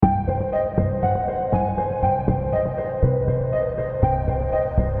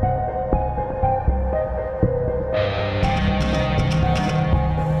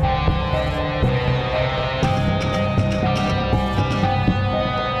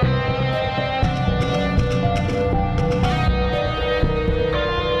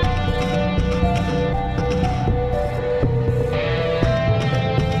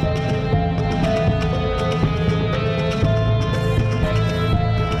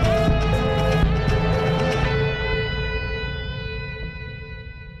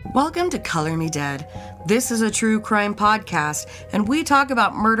Welcome to Color Me Dead. This is a true crime podcast, and we talk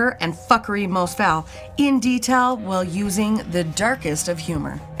about murder and fuckery most foul in detail while using the darkest of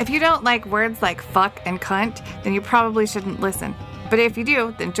humor. If you don't like words like fuck and cunt, then you probably shouldn't listen. But if you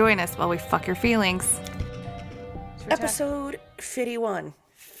do, then join us while we fuck your feelings. Episode 51.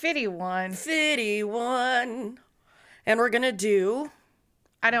 51. 51. And we're gonna do...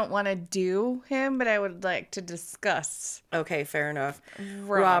 I don't want to do him, but I would like to discuss. Okay, fair enough.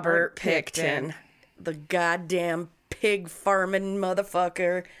 Robert Pickton. The goddamn pig farming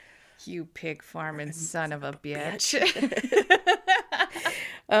motherfucker. You pig farming son of a bitch.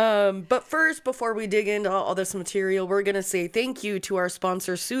 But first, before we dig into all this material, we're going to say thank you to our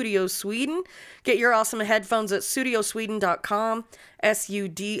sponsor, Studio Sweden. Get your awesome headphones at studiosweden.com,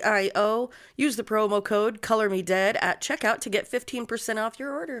 SUDIO. Use the promo code ColorMeDead at checkout to get 15% off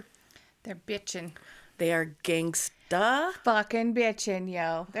your order. They're bitchin'. They are gangsta. Fucking bitchin',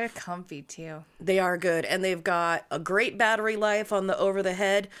 yo. They're comfy, too. They are good, and they've got a great battery life on the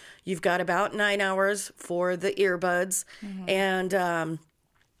over-the-head. You've got about 9 hours for the earbuds, and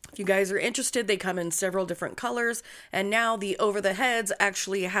if you guys are interested, they come in several different colors, and now the over-the-heads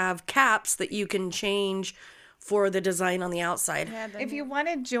actually have caps that you can change for the design on the outside. Yeah, if you want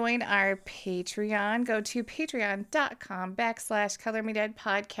to join our Patreon, go to patreon.com/ColorMeDead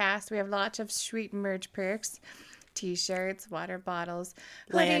podcast. We have lots of sweet merch perks. T-shirts, water bottles,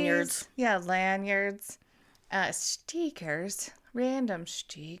 hoodies, Lanyards. Yeah, lanyards. Stickers. Random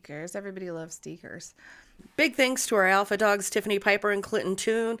stickers. Everybody loves stickers. Big thanks to our alpha dogs, Tiffany Piper and Clinton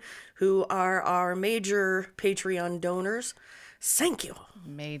Toon, who are our major Patreon donors. Thank you.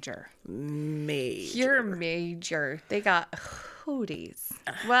 Major. Major. You're major. They got hoodies.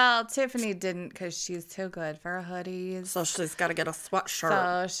 Well, Tiffany didn't because she's too good for hoodies. So she's got to get a sweatshirt.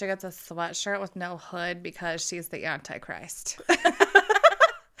 So she gets a sweatshirt with no hood because she's the Antichrist.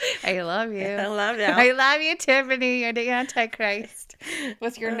 I love you. I love you. I love you, Tiffany. You're the Antichrist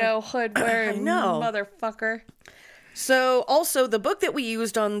with your no hood wearing motherfucker. So also the book that we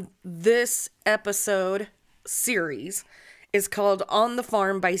used on this episode series is called On the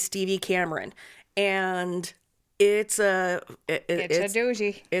Farm by Stevie Cameron. And it's a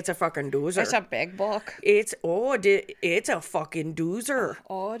doozy. It's a fucking doozer. It's a big book. It's a fucking doozer.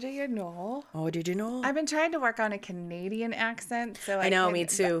 Oh, do you know? Oh, did you know? I've been trying to work on a Canadian accent, so I know, me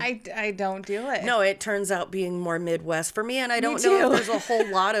too. I don't do it. No, it turns out being more Midwest for me, and I don't know if there's a whole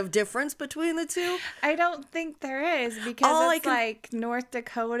lot of difference between the two. I don't think there is because it's like North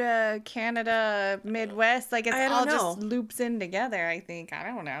Dakota, Canada, Midwest. Like it's all just loops in together, I think. I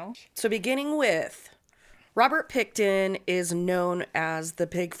don't know. So beginning with... Robert Pickton is known as the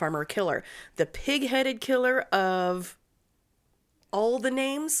pig farmer killer. The pig-headed killer of all the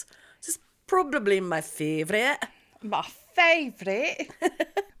names. This is probably my favorite. My favorite?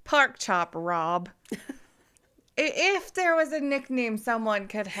 Pork Chop Rob. If there was a nickname someone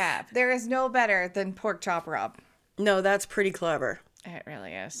could have, there is no better than Pork Chop Rob. No, that's pretty clever. It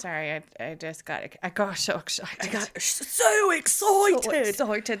really is. Sorry, I got so excited. I got so excited.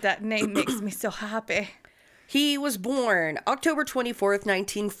 So excited. That name makes me so happy. He was born October 24th,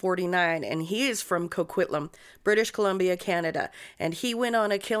 1949, and he is from Coquitlam, British Columbia, Canada. And he went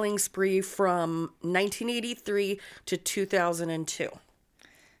on a killing spree from 1983 to 2002.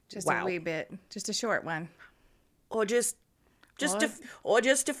 Just a wee bit. Just a short one. Or just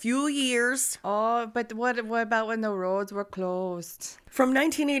a few years. Oh, but what about when the roads were closed? From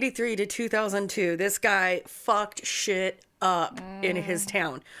 1983 to 2002, this guy fucked shit up in his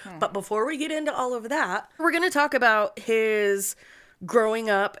town. But before we get into all of that, we're going to talk about his growing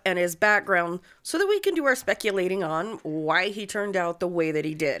up and his background so that we can do our speculating on why he turned out the way that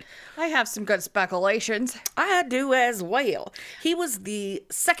he did. I have some good speculations. I do as well. He was the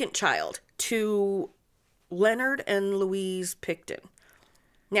second child to Leonard and Louise Pickton.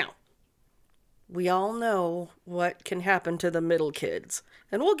 Now, we all know what can happen to the middle kids,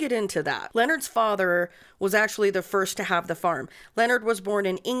 and we'll get into that. Leonard's father was actually the first to have the farm. Leonard was born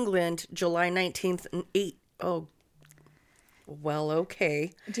in England, July 19th, well,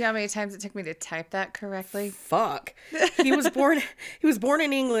 okay. Do you know how many times it took me to type that correctly? Fuck. He was born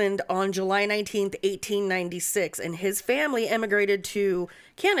in England on July 19th, 1896, and his family emigrated to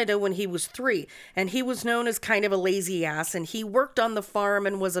Canada when he was 3, and he was known as kind of a lazy ass, and he worked on the farm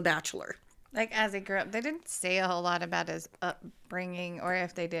and was a bachelor. Like, as he grew up, they didn't say a whole lot about his upbringing, or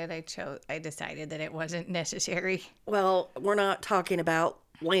if they did, I decided that it wasn't necessary. Well, we're not talking about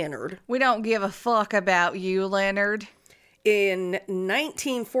Leonard. We don't give a fuck about you, Leonard. In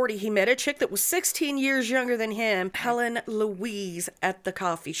 1940, he met a chick that was 16 years younger than him, Helen Louise, at the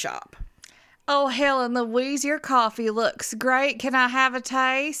coffee shop. Oh, Helen Louise, your coffee looks great. Can I have a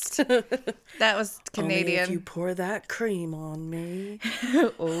taste? That was Only if Canadian. you pour that cream on me.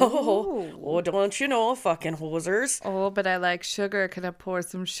 Oh. Oh, don't you know, fucking hosers. Oh, but I like sugar. Can I pour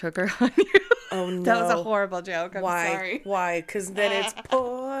some sugar on you? Oh, no. That was a horrible joke. I'm Why? sorry. Why? Because then it's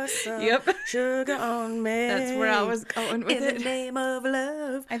pour some Yep. sugar on me. That's where I was going with in it. the name of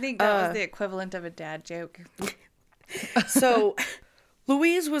love. I think that was the equivalent of a dad joke. So,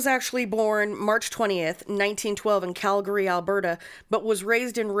 Louise was actually born March 20th, 1912 in Calgary, Alberta, but was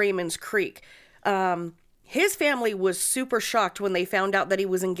raised in Raymond's Creek. His family was super shocked when they found out that he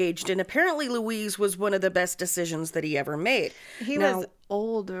was engaged, and apparently Louise was one of the best decisions that he ever made. He was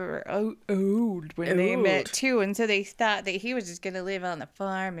old when they met too, and so they thought that he was just gonna live on the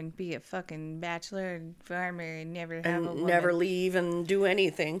farm and be a fucking bachelor and farmer and never have a woman. Never leave and do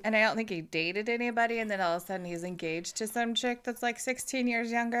anything. And I don't think he dated anybody, and then all of a sudden he's engaged to some chick that's like 16 years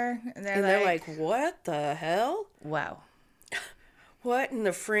younger, and They're like, what the hell? wow. What in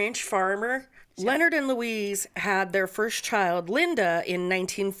the French farmer? Leonard and Louise had their first child, Linda, in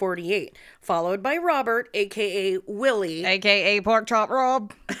 1948, followed by Robert, a.k.a. Willie. AKA Pork Chop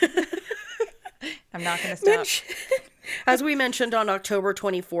Rob. I'm not going to stop. As we mentioned, on October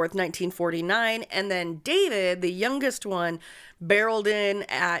 24th, 1949, and then David, the youngest one, barreled in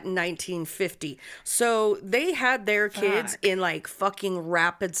at 1950. So they had their kids in like fucking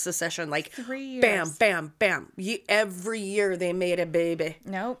rapid succession, like 3 years. bam, bam, bam. Every year they made a baby.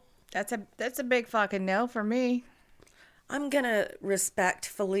 Nope. That's a big fucking no for me. I'm gonna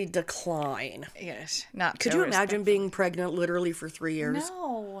respectfully decline. Yes. Not Could so you imagine being pregnant literally for 3 years?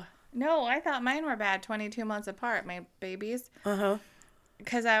 No, I thought mine were bad 22 months apart, my babies. Uh-huh.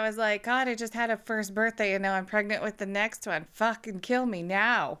 Because I was like, God, I just had a first birthday and now I'm pregnant with the next one. Fucking kill me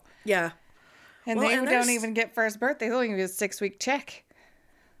now. Yeah. And Well, they and don't there's- even get first birthday. They only get a 6-week check.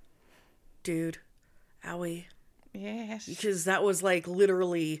 Dude. Owie. Yes. Because that was like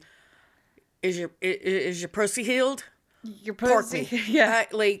literally, is your pussy healed? Your Pork pussy. me. Yeah.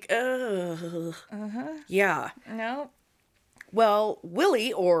 Yeah. Nope. Well,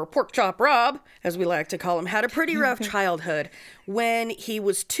 Willie, or Pork Chop Rob, as we like to call him, had a pretty rough childhood. When he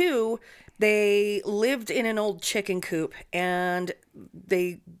was 2, they lived in an old chicken coop, and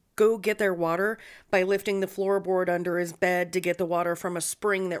they go get their water by lifting the floorboard under his bed to get the water from a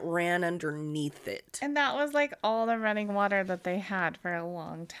spring that ran underneath it. And that was like all the running water that they had for a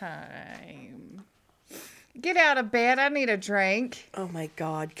long time. Get out of bed. I need a drink. Oh my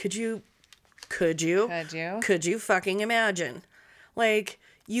God. Could you Could you? fucking imagine? Like,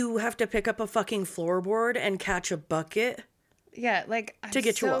 you have to pick up a fucking floorboard and catch a bucket? Yeah, like, I'm To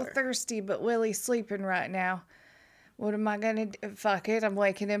get your so water. thirsty, but Willie's sleeping right now. What am I gonna do? Fuck it, I'm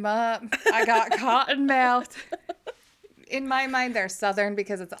waking him up. I got cotton mouth. In my mind, they're Southern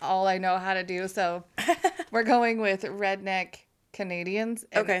because it's all I know how to do. So we're going with redneck Canadians.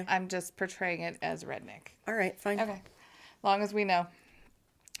 And Okay. I'm just portraying it as redneck. All right, fine. Okay. Long as we know.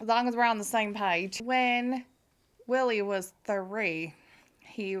 As long as we're on the same page. When Willie was 3,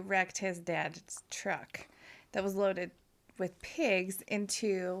 he wrecked his dad's truck that was loaded with pigs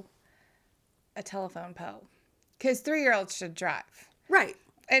into a telephone pole. Because 3-year-olds should drive. Right.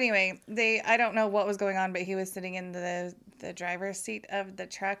 Anyway, I don't know what was going on, but he was sitting in the driver's seat of the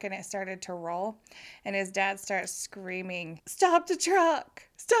truck and it started to roll. And his dad starts screaming, "Stop the truck!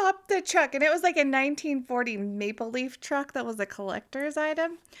 Stop the truck!" And it was like a 1940 Maple Leaf truck that was a collector's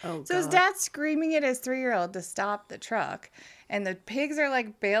item. Oh, So his God. dad's screaming at his 3-year-old to stop the truck. And the pigs are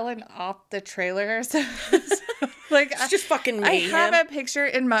like bailing off the trailer. So, like, It's just fucking I mayhem. have a picture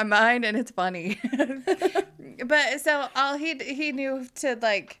in my mind and it's funny. But so all he knew to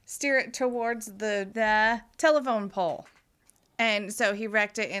like steer it towards the telephone pole. And so he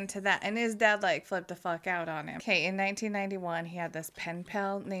wrecked it into that. And his dad like flipped the fuck out on him. Okay, in 1991, he had this pen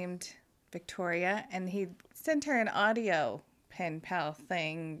pal named Victoria. And he sent her an audio pen pal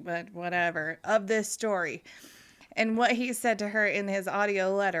thing, but whatever, of this story. And what he said to her in his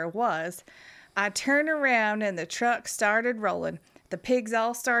audio letter was, "I turned around and the truck started rolling. The pigs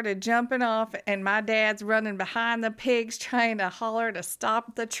all started jumping off and my dad's running behind the pigs trying to holler to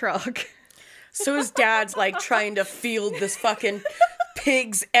stop the truck." So his dad's like trying to field this fucking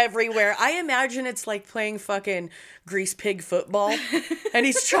pigs everywhere. I imagine it's like playing fucking grease pig football. And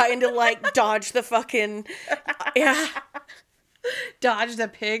he's trying to like dodge the fucking, yeah. Dodge the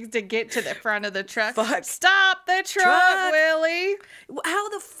pigs to get to the front of the truck. Fuck. Stop the truck, Truck. Willie. How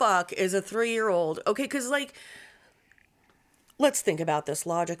the fuck is a 3-year-old? Okay, because like, let's think about this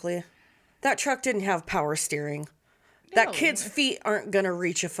logically. That truck didn't have power steering. No. That kid's feet aren't gonna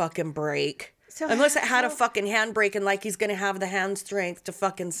reach a fucking brake. So Unless it had a fucking handbrake and like he's gonna have the hand strength to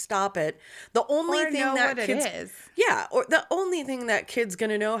fucking stop it. The only or thing know that what kids, it is. yeah, or the only thing that kid's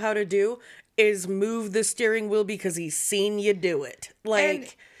gonna know how to do is move the steering wheel because he's seen you do it.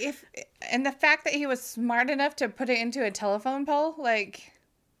 Like, And the fact that he was smart enough to put it into a telephone pole, like,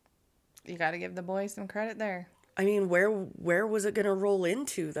 you got to give the boy some credit there. I mean, where was it gonna roll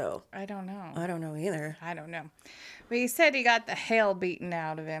into though? I don't know. I don't know either. I don't know. But he said he got the hell beaten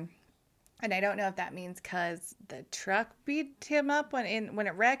out of him. And I don't know if that means because the truck beat him up when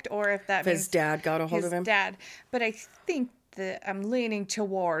it wrecked, or if that means His dad got a hold of him. his dad. But I think that I'm leaning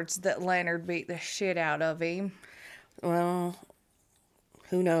towards that Leonard beat the shit out of him. Well,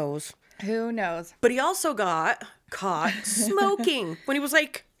 who knows? Who knows? But he also got caught smoking when he was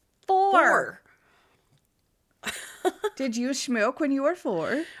like 4. 4. Did you smoke when you were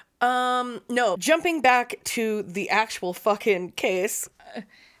 4? No. Jumping back to the actual fucking case.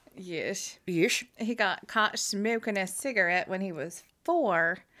 Yes. Yeesh. He got caught smoking a cigarette when he was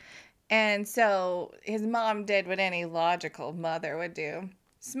 4. And so his mom did what any logical mother would do.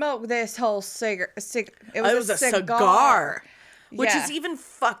 Smoke this whole cigarette. It was a cigar. Which Yeah. is even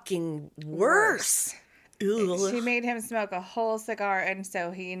fucking worse. Ugh. She made him smoke a whole cigar, and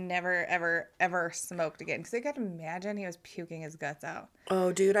so he never, ever, ever smoked again. Because I could imagine he was puking his guts out.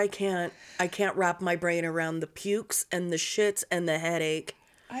 Oh, dude, I can't wrap my brain around the pukes and the shits and the headache.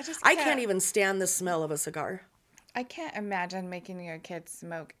 I can't even stand the smell of a cigar. I can't imagine making your kids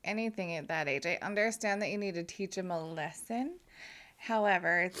smoke anything at that age. I understand that you need to teach them a lesson.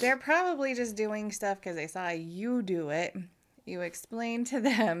 However, they're probably just doing stuff because they saw you do it. You explain to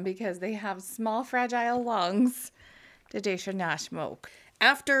them, because they have small, fragile lungs, that they should not smoke.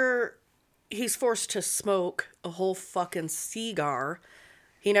 After he's forced to smoke a whole fucking cigar,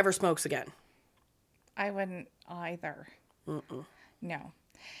 he never smokes again. I wouldn't either. No.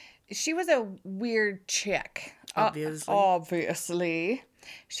 She was a weird chick. Obviously.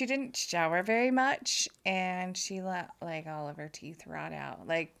 She didn't shower very much, and she let, like, all of her teeth rot out.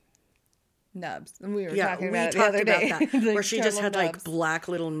 Like, nubs. We were talking about it the other day. That, Like, where she just had, total like, nubs. black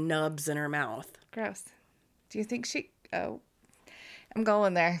little nubs in her mouth. Gross. Do you think she... Oh. I'm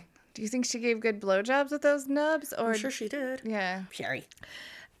going there. Do you think she gave good blowjobs with those nubs? Or I'm sure she did. Yeah. Sherry.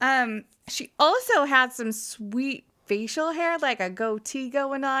 She also had some sweet facial hair, like a goatee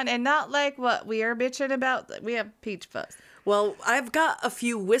going on, and not like what we are bitching about. We have peach fuzz. Well, I've got a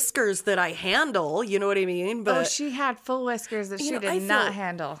few whiskers that I handle, you know what I mean? But she had full whiskers that she know, did not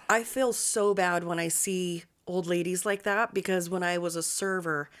handle. I feel so bad when I see old ladies like that, because when I was a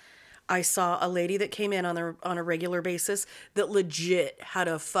server, I saw a lady that came in on a regular basis that legit had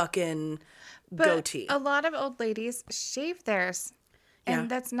a fucking goatee. A lot of old ladies shave theirs, and Yeah.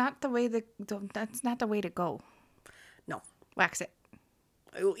 that's not the way to go. No. Wax it.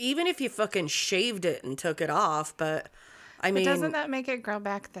 Even if you fucking shaved it and took it off, but I mean, Doesn't that make it grow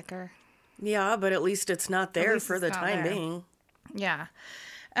back thicker? yeah, but at least it's not there least for it's the not time there. being. Yeah.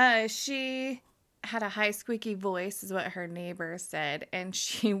 She had a high squeaky voice, is what her neighbor said, and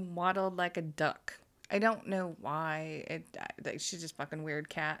she waddled like a duck. I don't know why. She's just fucking weird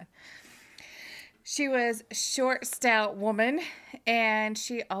cat. She was a short, stout woman, and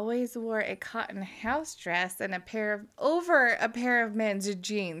she always wore a cotton house dress and a pair of men's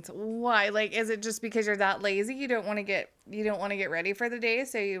jeans. Why? Like, is it just because you're that lazy? You don't want to get ready for the day,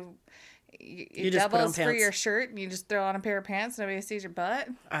 so you just put on doubles for pants. your shirt and you just throw on a pair of pants. Nobody sees your butt.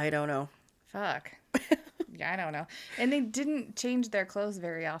 I don't know. Fuck. Yeah, I don't know. And they didn't change their clothes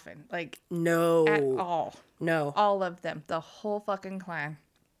very often, like No. at all. No. All of them, the whole fucking clan.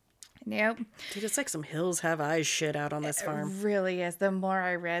 Nope. Dude, it's like some hills have eyes shit out on this farm. Really is. The more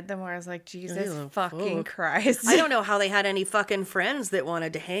I read, the more I was like, Jesus Ew, fucking fuck. Christ. I don't know how they had any fucking friends that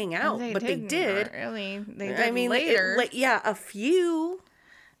wanted to hang out, but they didn't, did. not really. They did I mean, later. a few.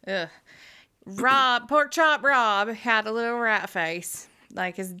 Ugh. Pork chop Rob had a little rat face,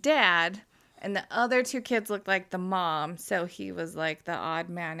 like his dad, and the other 2 kids looked like the mom, so he was like the odd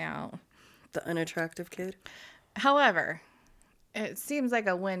man out. The unattractive kid. However, it seems like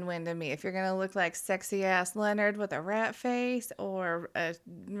a win-win to me. If you're gonna look like sexy-ass Leonard with a rat face, or a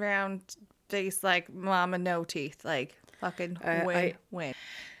round face like Mama No Teeth, like fucking win-win.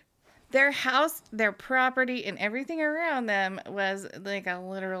 Their house, their property, and everything around them was like a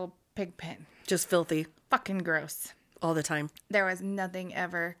literal pig pen. Just filthy Fucking gross. all the time. There was nothing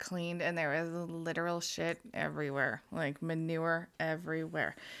ever cleaned, and there was literal shit everywhere, like manure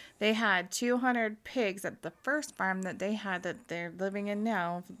everywhere. They had 200 pigs at the first farm that they had that they're living in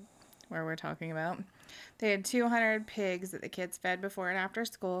now, where we're talking about. They had 200 pigs that the kids fed before and after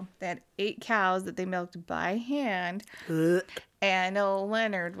school. They had 8 cows that they milked by hand. Ugh. And old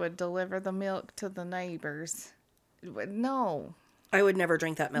Leonard would deliver the milk to the neighbors. No. I would never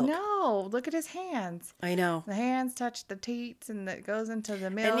drink that milk. No. Look at his hands. I know. The hands touch the teats and it goes into the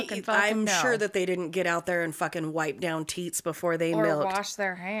milk and I'm fucking sure that they didn't get out there and fucking wipe down teats before they or milked. wash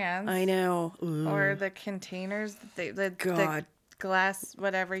their hands. I know. Ooh. Or the containers that the God. glass,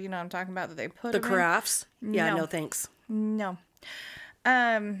 whatever, you know what I'm talking about, that they put The them carafes? Yeah, No. no thanks. in. No.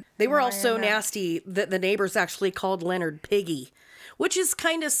 They were all so nasty that the neighbors actually called Leonard Piggy, which is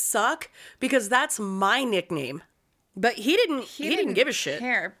kind of suck because that's my nickname. But he didn't give a shit.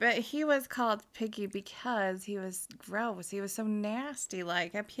 Care, but he was called Piggy because he was gross. He was so nasty,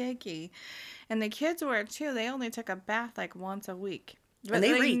 like a piggy. And the kids were too. They only took a bath like once a week. But And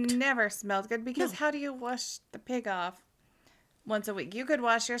they reeked. never smelled good because how do you wash the pig off once a week? You could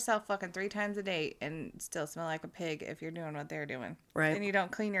wash yourself fucking 3 times a day and still smell like a pig if you're doing what they're doing. Right. And you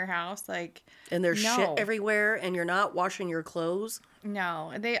don't clean your house. Like, And there's no. shit everywhere and you're not washing your clothes.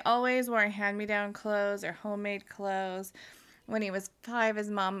 No, they always wore hand-me-down clothes or homemade clothes. When he was 5,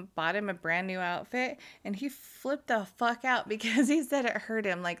 his mom bought him a brand new outfit, and he flipped the fuck out because he said it hurt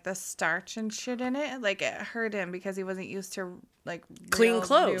him, like the starch and shit in it. Like, it hurt him because he wasn't used to, like, Clean real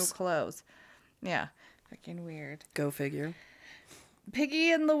clothes. new clothes. Yeah, fucking weird. Go figure.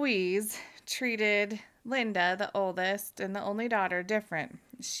 Piggy and Louise treated Linda, the oldest and the only daughter, different.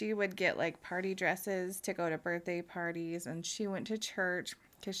 She would get like party dresses to go to birthday parties, and she went to church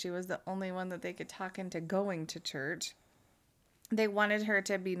because she was the only one that they could talk into going to church. They wanted her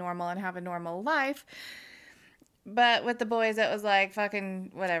to be normal and have a normal life, but with the boys it was like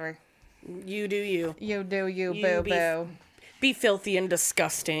fucking whatever. You do you. You do you, You boo-boo. Be filthy and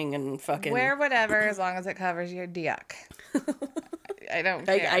disgusting and fucking... Wear whatever as long as it covers your dick. I don't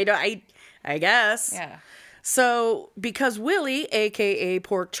care. I guess. Yeah. So, because Willie, a.k.a.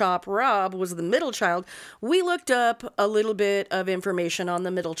 Pork Chop Rob, was the middle child, we looked up a little bit of information on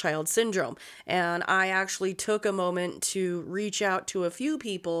the middle child syndrome. And I actually took a moment to reach out to a few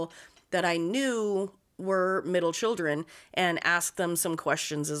people that I knew were middle children and ask them some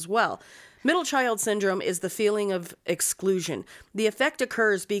questions as well. Middle child syndrome is the feeling of exclusion. The effect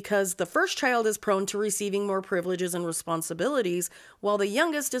occurs because the first child is prone to receiving more privileges and responsibilities, while the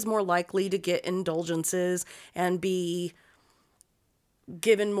youngest is more likely to get indulgences and be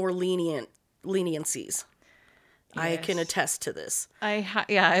given more leniencies. I can attest to this. I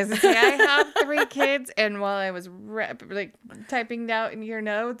was gonna say, I have 3 kids, and while I was typing out in your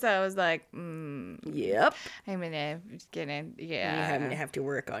notes, I was like, Yep. I'm gonna I'm gonna have to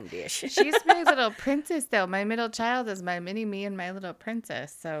work on this. She's my little princess, though. My middle child is my mini me and my little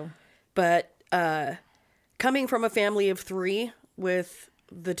princess. So, But coming from a family of 3 with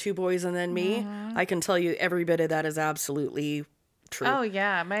the 2 boys and then me, I can tell you every bit of that is absolutely true. oh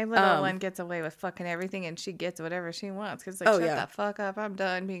yeah, my little one gets away with fucking everything, and she gets whatever she wants. Cause like, shut the fuck up, I'm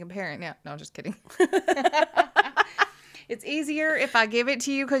done being a parent now. No, just kidding. It's easier if I give it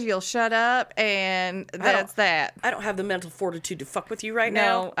to you because you'll shut up, and that's that. I don't have the mental fortitude to fuck with you right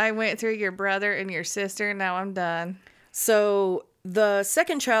now. No, I went through your brother and your sister. Now I'm done. So the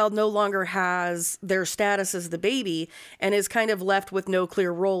second child no longer has their status as the baby and is kind of left with no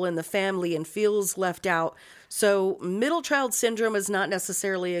clear role in the family and feels left out. So middle child syndrome is not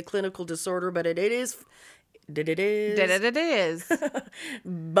necessarily a clinical disorder, but it is. It is.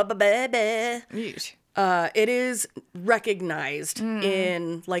 Yeesh. It is recognized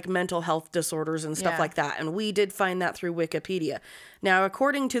in like mental health disorders and stuff like that. And we did find that through Wikipedia. Now,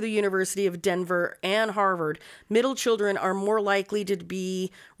 according to the University of Denver and Harvard, middle children are more likely to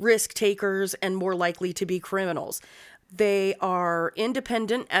be risk takers and more likely to be criminals. They are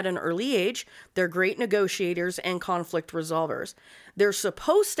independent at an early age. They're great negotiators and conflict resolvers. They're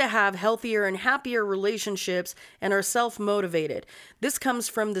supposed to have healthier and happier relationships and are self-motivated. This comes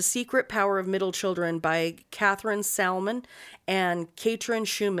from The Secret Power of Middle Children by Catherine Salmon and Katrin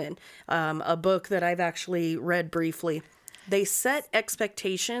Schumann, a book that I've actually read briefly. They set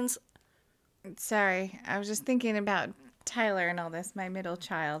expectations. Sorry, I was just thinking about Tyler and all this, my middle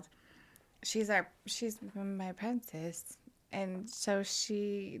child. She's my princess, and so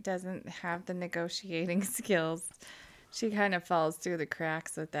she doesn't have the negotiating skills. She kind of falls through the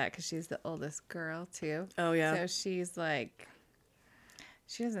cracks with that because she's the oldest girl too. Oh yeah. So she's like,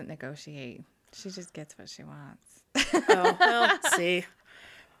 she doesn't negotiate. She just gets what she wants. Oh, well, see.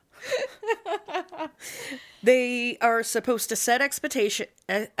 They are supposed to set expectations.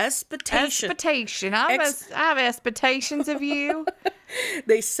 Expectation. I have expectations of you.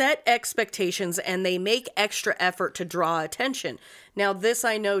 They set expectations and they make extra effort to draw attention. Now, this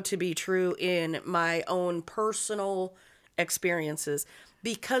I know to be true in my own personal experiences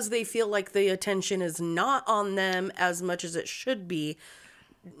because they feel like the attention is not on them as much as it should be.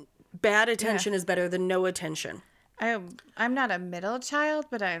 Bad attention is better than no attention. I'm not a middle child,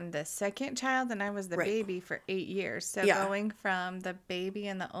 but I'm the second child, and I was the Right. baby for 8 years. So Yeah. going from the baby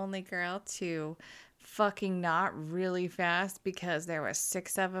and the only girl to fucking not really fast because there were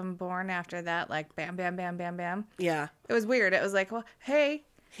 6 of them born after that, like bam, bam, bam, bam, bam. Yeah. It was weird. It was like, well, hey,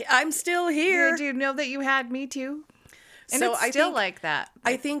 I'm still here. did you know that you had me too? And So it's I still think- like that.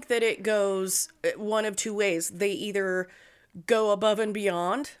 I think that it goes one of two ways. They either go above and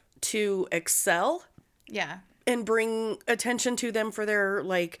beyond to excel Yeah. and bring attention to them for their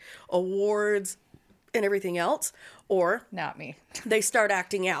like awards and everything else, or Not me. they start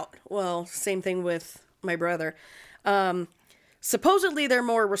acting out. Well, same thing with my brother. Supposedly they're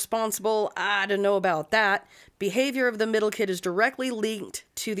more responsible. I don't know about that. Behavior of the middle kid is directly linked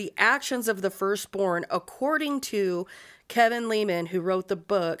to the actions of the firstborn, according to Kevin Lehman, who wrote the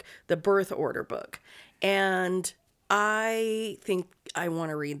book, The Birth Order book. And I think I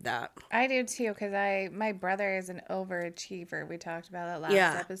want to read that. I do too, because my brother is an overachiever. We talked about that last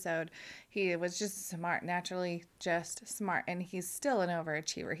Yeah. episode. He was just smart, naturally just smart, and he's still an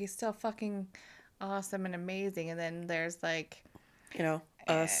overachiever. He's still fucking awesome and amazing. And then there's like, You know,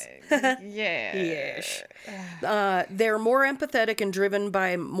 us. yeah, Yes. They're more empathetic and driven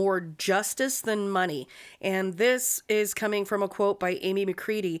by more justice than money. And this is coming from a quote by Amy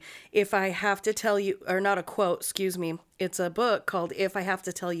McCready. If I have to tell you, or not a quote, excuse me. It's a book called If I Have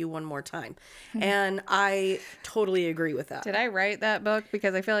to Tell You One More Time. And I totally agree with that. Did I write that book?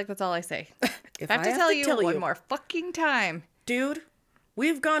 Because I feel like that's all I say. If I have to tell you one more fucking time. Dude,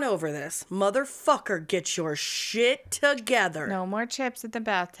 we've gone over this. Motherfucker, get your shit together. No more chips in the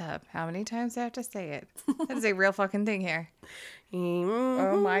bathtub. How many times do I have to say it? That is a real fucking thing here.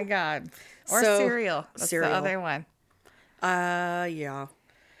 Oh my God. Or So, cereal. That's cereal. the other one. Yeah.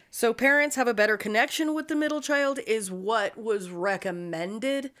 So parents have a better connection with the middle child is what was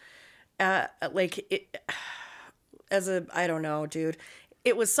recommended. Like it, as a, I don't know, dude.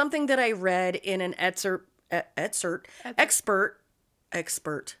 It was something that I read in an expert.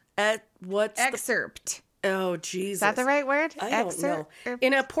 What's Excerpt. oh Jesus? Is that the right word? I don't know. Excerpt?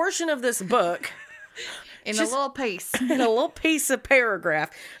 In a portion of this book. In a little piece. In a little piece of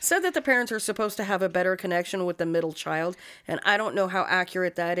paragraph, said that the parents are supposed to have a better connection with the middle child, and I don't know how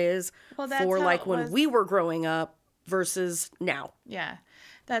accurate that is Well, that's for how like it when was- we were growing up versus now. Yeah.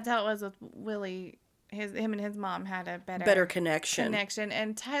 That's how it was with Willie. Him and his mom had a Better connection.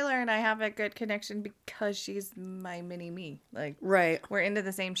 And Tyler and I have a good connection because she's my mini me. Like, Right. we're into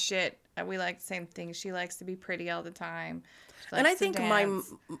the same shit. We like the same things. She likes to be pretty all the time. She And I likes to think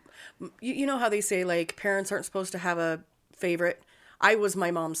dance. you know how they say like parents aren't supposed to have a favorite. I was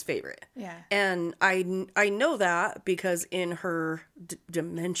my mom's favorite. Yeah. And I know that because in her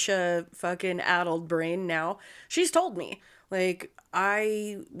dementia fucking addled brain now, she's told me, like,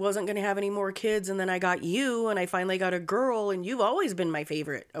 I wasn't going to have any more kids and then I got you and I finally got a girl and you've always been my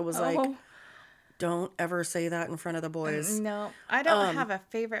favorite. I was like, Oh. don't ever say that in front of the boys. No, I don't have a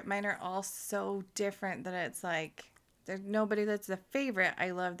favorite. Mine are all so different that it's like there's nobody that's a favorite.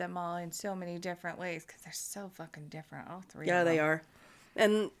 I love them all in so many different ways because they're so fucking different. All three. Yeah, of they them. are.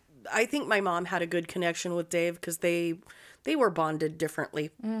 And I think my mom had a good connection with Dave because they were bonded differently.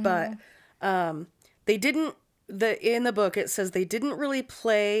 But they didn't. In the book it says they didn't really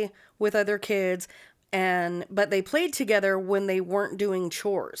play with other kids, but they played together when they weren't doing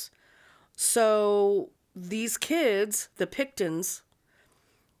chores. So these kids, the Pictons,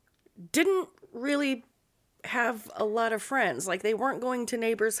 didn't really have a lot of friends. Like they weren't going to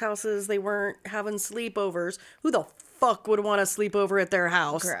neighbors' houses. They weren't having sleepovers. Who the fuck would want to sleep over at their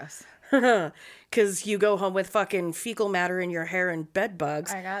house? Gross. Because you go home with fucking fecal matter in your hair and bed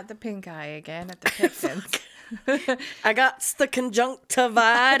bugs. I got the pink eye again at the Pictons. I got the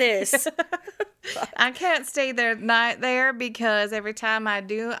conjunctivitis. I can't stay there night there because every time I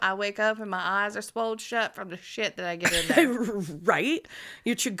do, I wake up and my eyes are swollen shut from the shit that I get in there. Right?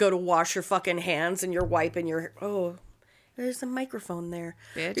 You should go to wash your fucking hands and you're wiping your... Oh, there's a microphone there.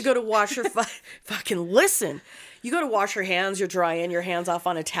 Bitch. You go to wash your... fucking listen. You go to wash your hands, you're drying your hands off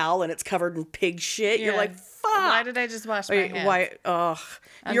on a towel and it's covered in pig shit. You're Yeah. like, fuck. Why did I just wash my hands? Why? Ugh.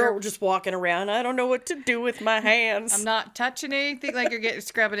 You're just walking around. I don't know what to do with my hands. I'm not touching anything like you're getting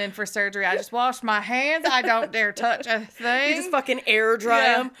scrubbing in for surgery. I just washed my hands. I don't dare touch a thing. You just fucking air dry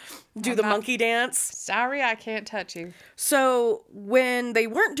Yeah. them. Do the monkey dance. Sorry, I can't touch you. So when they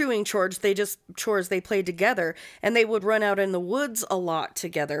weren't doing chores, they played together, and they would run out in the woods a lot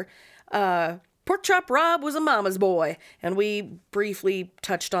together. Pork Chop Rob was a mama's boy, and we briefly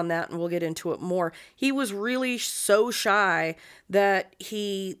touched on that, and we'll get into it more. He was really so shy that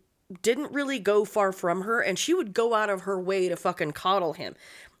he didn't really go far from her, and she would go out of her way to fucking coddle him.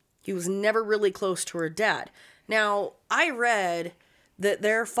 He was never really close to her dad. Now, I read that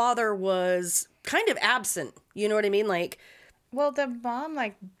their father was kind of absent. You know what I mean? Like, Well, the mom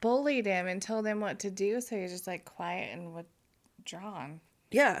like bullied him and told him what to do, so he was just like quiet and withdrawn.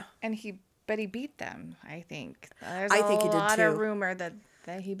 yeah. And he beat them. I think there's I think he a did lot of too. rumor that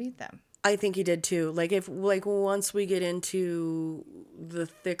he beat them. I think he did too. Once we get into the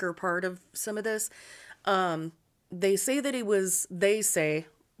thicker part of some of this, they say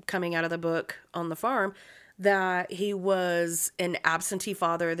coming out of the book on the farm that he was an absentee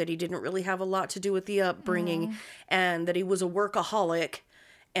father, that he didn't really have a lot to do with the upbringing, and that he was a workaholic.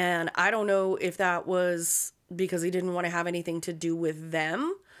 And I don't know if that was because he didn't want to have anything to do with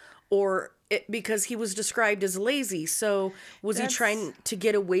them, or because he was described as lazy. So was he trying to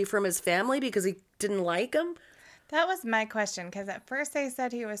get away from his family because he didn't like them? That was my question, because at first they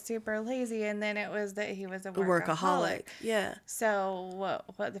said he was super lazy, and then it was that he was a workaholic. Yeah. So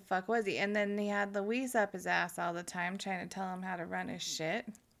what the fuck was he? And then he had Louise up his ass all the time trying to tell him how to run his shit.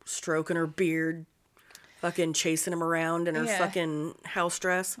 Stroking her beard, fucking chasing him around in her Yeah. fucking house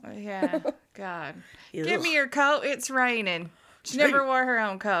dress. Yeah, God. Ugh. Give me your coat. It's raining. She never wore her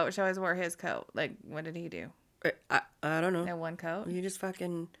own coat. She always wore his coat. Like, what did he do? I don't know. No one coat? You just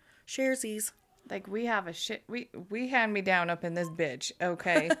fucking sharesies. Like, we have a shit. We hand me down up in this bitch,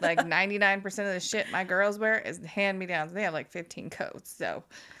 okay? Like, 99% of the shit my girls wear is hand me downs. They have like 15 coats, so.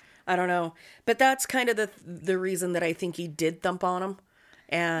 I don't know. But that's kind of the reason that I think he did thump on him.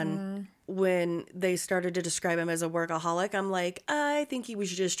 And when they started to describe him as a workaholic, I'm like, I think he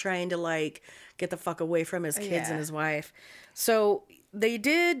was just trying to, like, get the fuck away from his kids and his wife. So they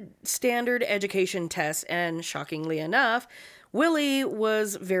did standard education tests, and shockingly enough, Willie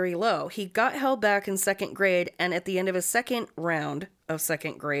was very low. He got held back in second grade, and at the end of his second round of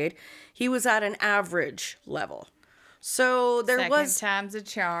second grade, he was at an average level. So there Second time's a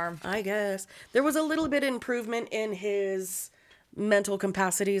charm. I guess, there was a little bit improvement in his mental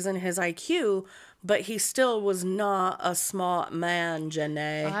capacities and his IQ, but he still was not a smart man,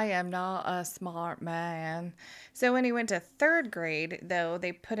 Janae. I am not a smart man. So when he went to third grade, though,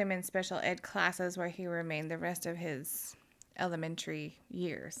 they put him in special ed classes where he remained the rest of his elementary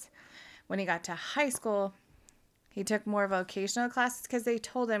years. When he got to high school, he took more vocational classes because they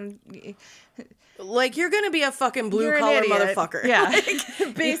told him, Like, you're gonna be a fucking "You're an blue-collar idiot." motherfucker. Yeah,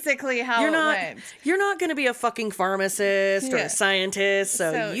 basically how it went. You're not gonna be a fucking pharmacist or Yeah. a scientist,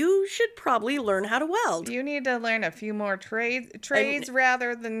 so So- you should probably learn how to weld. You need to learn a few more trades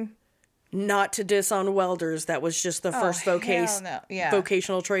rather than Not to diss on welders, that was just the first hell no. Yeah.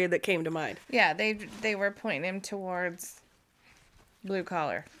 vocational trade that came to mind. Yeah, they were pointing him towards blue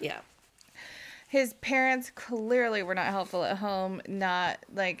collar. Yeah. His parents clearly were not helpful at home, not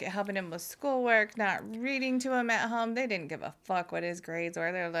like helping him with schoolwork, not reading to him at home. They didn't give a fuck what his grades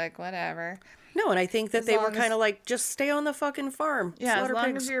were. They're like, whatever. No, and I think that they were long as- kind of like, just stay on the fucking farm. Yeah, Slaughter as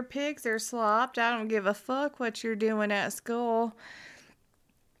long pigs. as your pigs are slopped, I don't give a fuck what you're doing at school.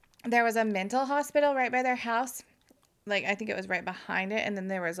 There was a mental hospital right by their house. Like, I think it was right behind it. And then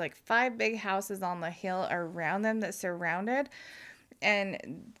there was like 5 big houses on the hill around them that surrounded.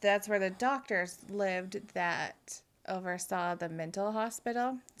 And that's where the doctors lived that oversaw the mental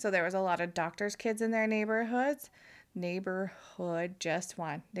hospital. So there was a lot of doctors' kids in their neighborhoods. Just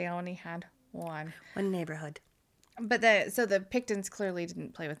one. They only had one. One neighborhood. But so the Pictons clearly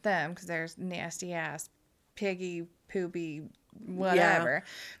didn't play with them because there's nasty ass, piggy, poopy, whatever.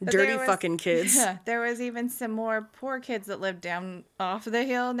 But Dirty there was- fucking kids. Yeah, there was even some more poor kids that lived down off the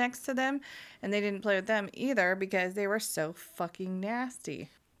hill next to them, and they didn't play with them either because they were so fucking nasty.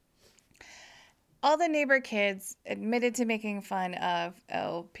 All the neighbor kids admitted to making fun of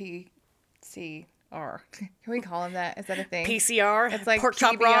LPCR. Can we call him that? Is that a thing? PCR. It's like pork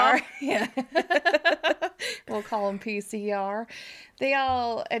chop PBR. raw. Yeah. We'll call him PCR. They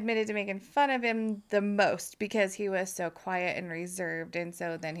all admitted to making fun of him the most because he was so quiet and reserved, and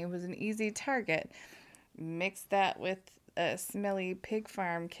so then he was an easy target. Mix that with a smelly pig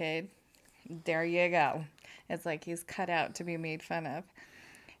farm kid. There you go. It's like he's cut out to be made fun of.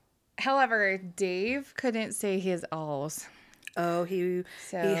 However, Dave couldn't say his alls. Oh, he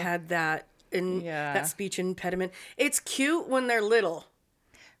had that Yeah. that speech impediment. It's cute when they're little.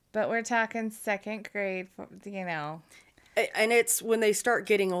 But we're talking second grade, you know. And it's when they start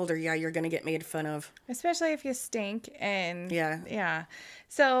getting older, yeah, you're going to get made fun of. Especially if you stink and... Yeah. Yeah.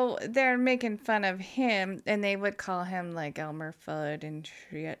 So they're making fun of him, and they would call him, like, Elmer Fudd and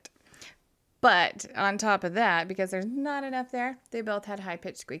shit. But on top of that, because there's not enough there, they both had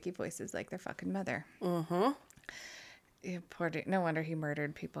high-pitched, squeaky voices like their fucking mother. Mm-hmm. Yeah, no wonder he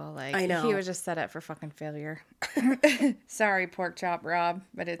murdered people. Like, I know. He was just set up for fucking failure. Sorry, Pork Chop Rob,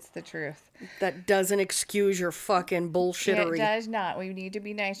 but it's the truth. That doesn't excuse your fucking bullshittery. It does not. We need to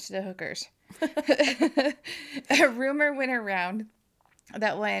be nice to the hookers. A rumor went around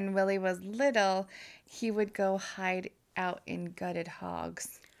that when Willie was little, he would go hide out in gutted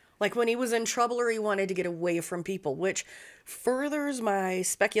hogs. Like when he was in trouble or he wanted to get away from people, which furthers my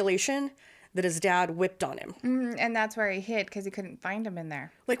speculation that his dad whipped on him. And that's where he hid because he couldn't find him in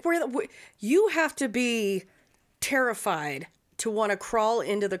there. Like you have to be terrified to want to crawl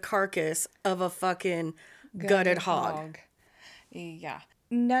into the carcass of a fucking gutted hog. Yeah.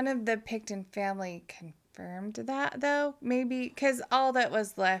 None of the Picton family confirmed that, though. Maybe because all that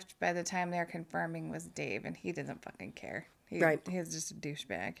was left by the time they're confirming was Dave, and he didn't fucking care. Right. He was just a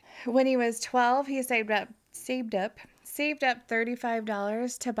douchebag. When he was 12, he saved up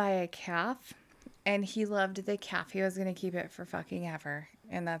 $35 to buy a calf, and he loved the calf. He was going to keep it for fucking ever.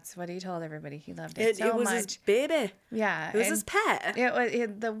 And that's what he told everybody. He loved it so much. It was his baby. Yeah. It was his pet.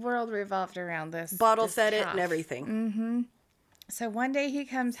 The world revolved around this. Bottle this fed it calf. and everything. So one day he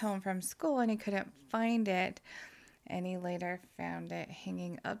comes home from school and he couldn't find it. And he later found it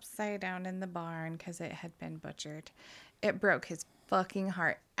hanging upside down in the barn because it had been butchered. It broke his fucking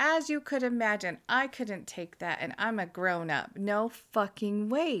heart. As you could imagine, I couldn't take that, and I'm a grown-up. No fucking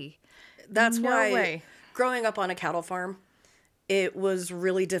way. That's No why way. growing up on a cattle farm, it was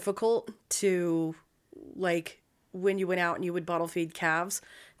really difficult to, like, when you went out and you would bottle feed calves,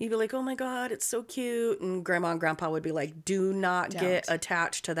 you'd be like, oh my God, it's so cute. And grandma and grandpa would be like, do not get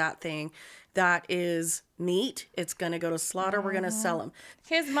attached to that thing. That is meat. It's going to go to slaughter. We're going to sell them.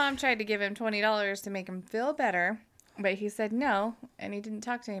 His mom tried to give him $20 to make him feel better, but he said no, and he didn't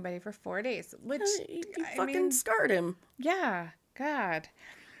talk to anybody for 4 days, which, You fucking scarred him. yeah, God.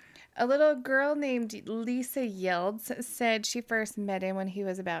 A little girl named Lisa Yelds said she first met him when he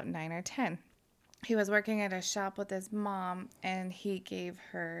was about 9 or 10. He was working at a shop with his mom, and he gave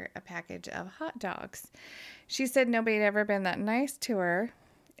her a package of hot dogs. She said nobody had ever been that nice to her.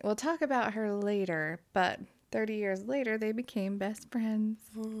 We'll talk about her later, but 30 years later, they became best friends.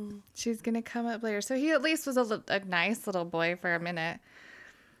 She's going to come up later. So he at least was a nice little boy for a minute.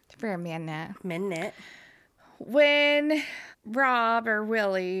 For a minute. When Rob or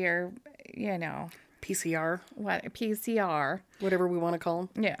Willie or, PCR. PCR. Whatever we want to call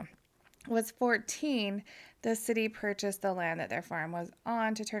them. Yeah. Was 14, the city purchased the land that their farm was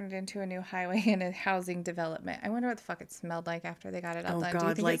on to turn it into a new highway and a housing development. I wonder what the fuck it smelled like after they got it outlined. Do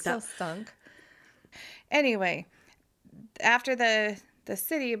you think it still stunk? Anyway, after the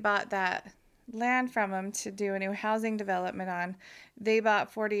city bought that land from them to do a new housing development on, they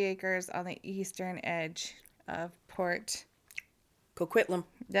bought 40 acres on the eastern edge of Port Coquitlam.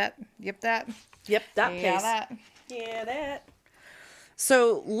 Yep, that. Yep, that place. Yeah, that.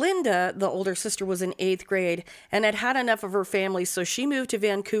 So Linda, the older sister, was in 8th grade and had had enough of her family, so she moved to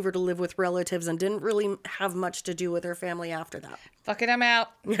Vancouver to live with relatives and didn't really have much to do with her family after that. Fucking, I'm out.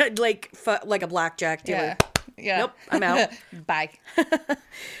 like a blackjack dealer. Yeah. Nope, I'm out. Bye.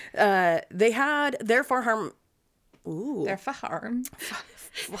 They had their farm. Ooh. Their farm.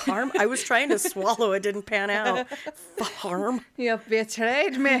 Farm? I was trying to swallow. It didn't pan out. Farm. You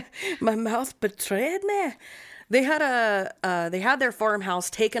betrayed me. My mouth betrayed me. They had their farmhouse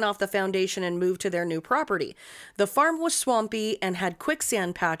taken off the foundation and moved to their new property. The farm was swampy and had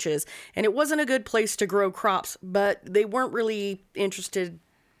quicksand patches, and it wasn't a good place to grow crops, but they weren't really interested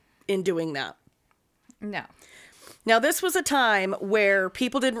in doing that. No. Now, this was a time where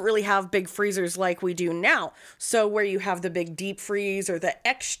people didn't really have big freezers like we do now. So where you have the big deep freeze or the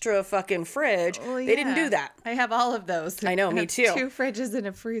extra fucking fridge, they didn't do that. I have all of those. I know, me too. 2 fridges and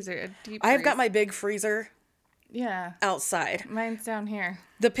a freezer, a deep I've got my big freezer outside. Mine's down here.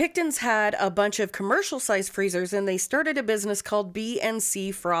 The Pictons had a bunch of commercial-sized freezers, and they started a business called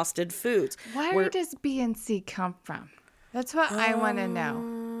B&C Frosted Foods. Where does B&C come from? That's what I want to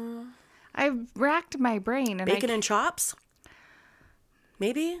know. I've racked my brain. And bacon and chops?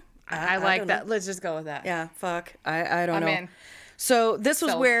 Maybe? I like that. Let's just go with that. Yeah, fuck. I don't know. I'm in. So this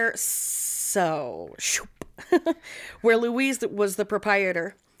was where Louise was the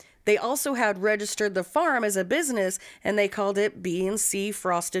proprietor. They also had registered the farm as a business, and they called it B&C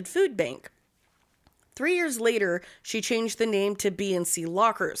Frosted Food Bank. 3 years later, she changed the name to B&C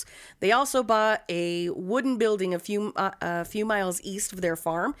Lockers. They also bought a wooden building a few miles east of their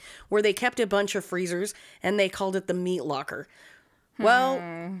farm where they kept a bunch of freezers, and they called it the Meat Locker. Well,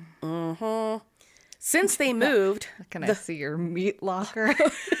 since they moved... Can I see your meat locker?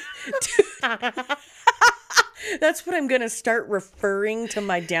 That's what I'm going to start referring to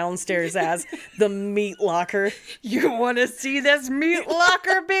my downstairs as, the Meat Locker. You want to see this meat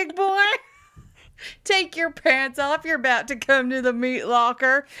locker, big boy? Take your pants off. You're about to come to the meat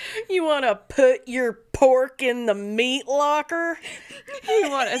locker. You want to put your pork in the meat locker? You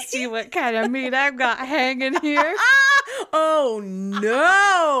want to see what kind of meat I've got hanging here? Oh,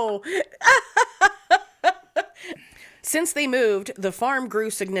 no. Since they moved, the farm grew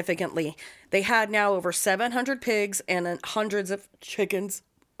significantly. They had now over 700 pigs and hundreds of chickens.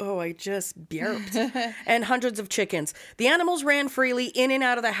 Oh, I just burped. And hundreds of chickens. The animals ran freely in and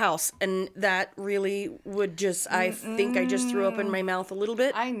out of the house, and that really would just, I think I just threw up in my mouth a little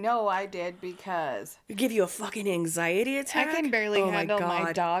bit. I know I did because Give you a fucking anxiety attack? I can barely handle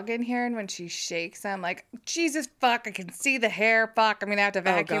my dog in here, and when she shakes, I'm like, Jesus fuck, I can see the hair. Fuck, I'm going to have to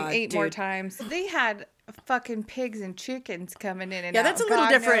vacuum God, 8 more dude. times. They had fucking pigs and chickens coming in and Yeah, out. that's a little God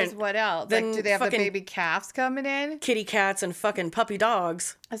different knows what else? than Like, do they have the fucking- baby calves coming in? Kitty cats and fucking puppy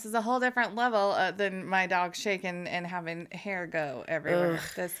dogs. This is a whole different level than my dog shaking and having hair go everywhere. Ugh.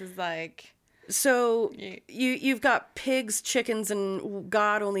 This is like... So you've got pigs, chickens, and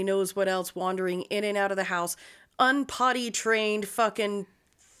God only knows what else wandering in and out of the house. Unpotty trained fucking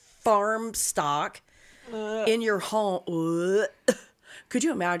farm stock in your home. Ugh. Could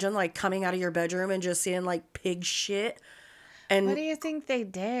you imagine like coming out of your bedroom and just seeing like pig shit? And What do you think they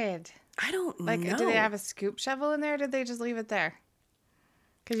did? I don't Like, know. did they have a scoop shovel in there, or did they just leave it there?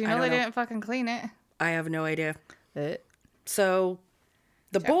 Because you know don't they know. didn't fucking clean it. I have no idea. So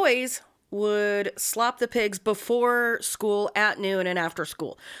the boys would slop the pigs before school, at noon, and after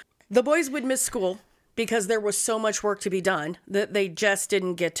school. The boys would miss school because there was so much work to be done that they just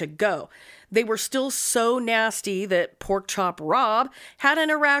didn't get to go. They were still so nasty that Pork Chop Rob had an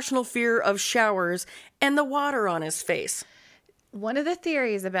irrational fear of showers and the water on his face. One of the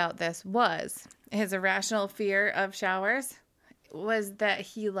theories about this was his irrational fear of showers was that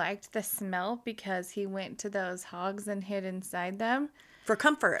he liked the smell because he went to those hogs and hid inside them For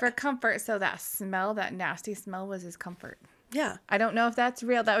comfort. for comfort. So that smell, that nasty smell, was his comfort. Yeah. I don't know if that's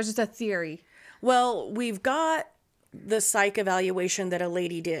real. That was just a theory. Well, we've got the psych evaluation that a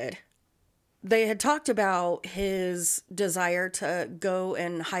lady did. They had talked about his desire to go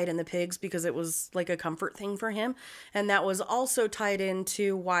and hide in the pigs because it was like a comfort thing for him. And that was also tied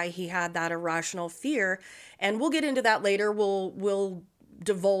into why he had that irrational fear. And we'll get into that later. We'll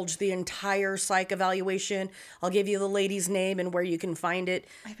divulge the entire psych evaluation. I'll give you the lady's name and where you can find it.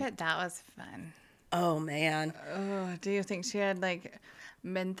 I bet that was fun. Oh, man. Oh, do you think she had like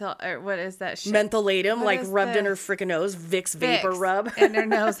menthol, or what is that shit? Mentholatum, What like is rubbed in her this? freaking nose. Vicks Vapor Rub. in her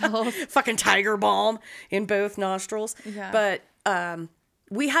nose holes. Fucking Tiger Balm in both nostrils. Yeah. But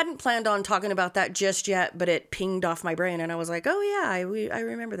we hadn't planned on talking about that just yet, but it pinged off my brain and I was like, oh yeah, I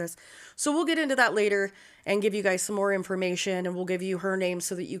remember this. So we'll get into that later and give you guys some more information, and we'll give you her name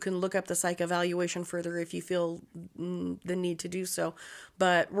so that you can look up the psych evaluation further if you feel the need to do so.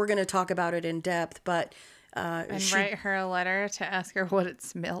 But we're going to talk about it in depth. But And write her a letter to ask her what it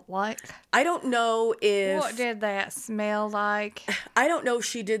smelled like. I don't know if What did that smell like? I don't know if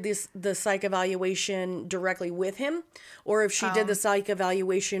she did the psych evaluation directly with him, or if she did the psych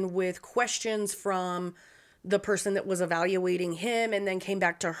evaluation with questions from the person that was evaluating him and then came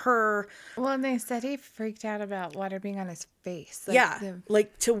back to her. Well, and they said he freaked out about water being on his face. Like Yeah,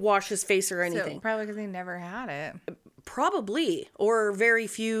 like to wash his face or So anything. probably because he never had it. Probably, or very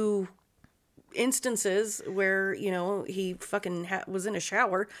few instances where, you know, he fucking was in a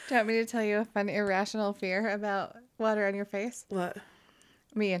shower. Do you want me to tell you a fun irrational fear about water on your face? What?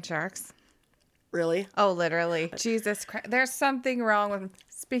 Me and sharks. Really? Oh, literally. Jesus Christ. There's something wrong with,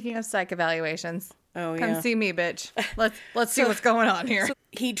 speaking of psych evaluations. Oh, Come yeah. see me, bitch. Let's see what's going on here.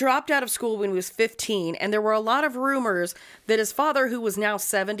 He dropped out of school when he was 15, and there were a lot of rumors that his father, who was now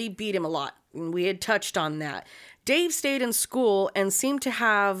 70, beat him a lot. And we had touched on that. Dave stayed in school and seemed to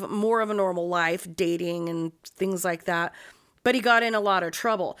have more of a normal life, dating and things like that. But he got in a lot of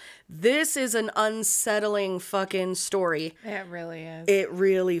trouble. This is an unsettling fucking story. It really is. It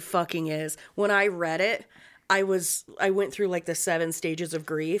really fucking is. When I read it, I went through like the 7 stages of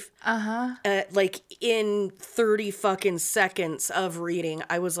grief. Like in 30 fucking seconds of reading,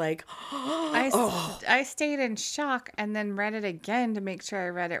 I was like, I stayed in shock and then read it again to make sure I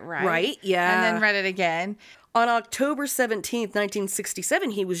read it right. Right? Yeah. And then read it again. On October 17th,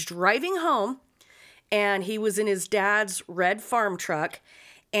 1967, he was driving home and he was in his dad's red farm truck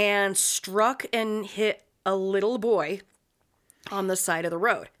and struck and hit a little boy on the side of the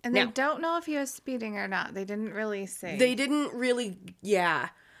road. And they don't know if he was speeding or not. They didn't really say. They didn't really, yeah.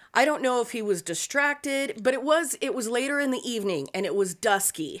 I don't know if he was distracted, but it was later in the evening and it was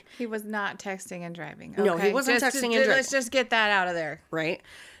dusky. He was not texting and driving. No, he wasn't texting and driving. Let's just get that out of there. Right?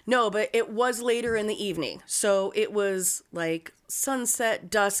 No, but it was later in the evening. So it was like sunset,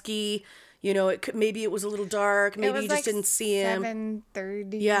 dusky. You know, maybe it was a little dark. Maybe you just didn't see him.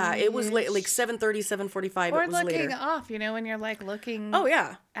 7:30. Yeah, it was late, like 7:30, 7:45. Or it was looking later. off, you know, when you're like looking Oh,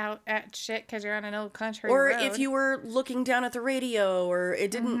 yeah. out at shit because you're on an old country Or road. if you were looking down at the radio or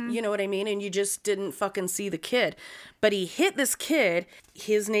it didn't, you know what I mean? And you just didn't fucking see the kid. But he hit this kid.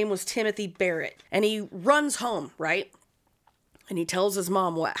 His name was Timothy Barrett. And he runs home, right? And he tells his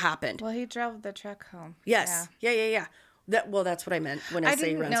mom what happened. Well, he drove the truck home. Yes. Yeah. That's what I meant when I say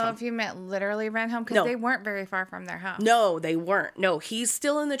didn't runs know home. if you meant literally ran home because No. they weren't very far from their house. No, they weren't. No, he's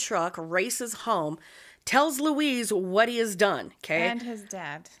still in the truck, races home, tells Louise what he has done, okay? And his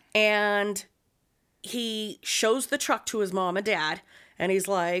dad. And he shows the truck to his mom and dad, and he's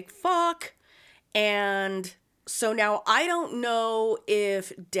like, fuck. And so now I don't know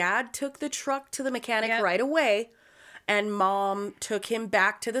if dad took the truck to the mechanic right away and mom took him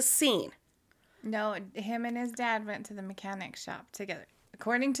back to the scene. No, him and his dad went to the mechanic shop together.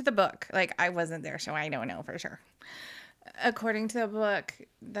 According to the book, like I wasn't there, so I don't know for sure. According to the book,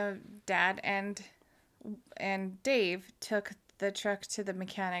 the dad and Dave took the truck to the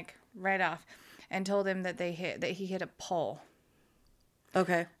mechanic right off and told him that he hit a pole.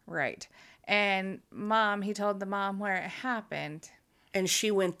 Okay. Right. And he told the mom where it happened. And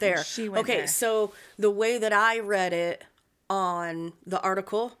she went there. Okay, there. So the way that I read it on the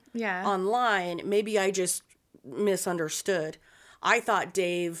article online, maybe I just misunderstood. I thought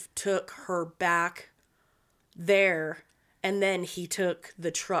Dave took her back there and then he took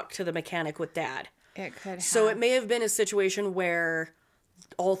the truck to the mechanic with dad. It could have. So it may have been a situation where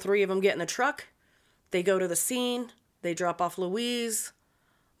all 3 of them get in the truck, they go to the scene, they drop off Louise,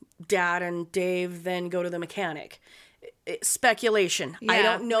 dad and Dave then go to the mechanic. It's speculation. Yeah, I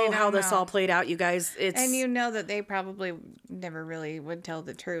don't know how this know. all played out, you guys. And you know that they probably never really would tell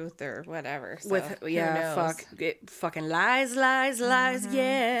the truth or whatever. So fucking lies,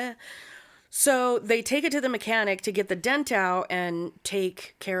 yeah. So they take it to the mechanic to get the dent out and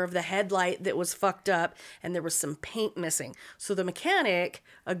take care of the headlight that was fucked up and there was some paint missing. So the mechanic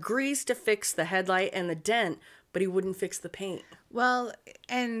agrees to fix the headlight and the dent, but he wouldn't fix the paint. Well,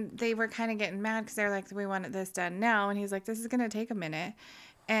 and they were kind of getting mad because they're like, we want this done now. And he's like, this is going to take a minute.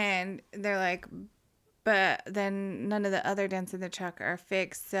 And they're like, but then none of the other dents in the truck are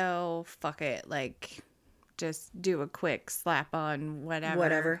fixed. So fuck it. Like, just do a quick slap on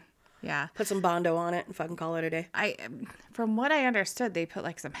whatever. Yeah. Put some Bondo on it and fucking call it a day. From what I understood, they put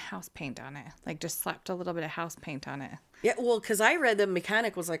like some house paint on it. Like just slapped a little bit of house paint on it. Yeah, well, because I read the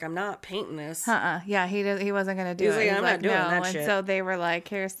mechanic was like, I'm not painting this. Yeah, he wasn't going to do He's it. like, I'm not doing that and shit. so they were like,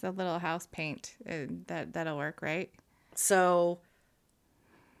 here's the little house paint. That'll work, right? So,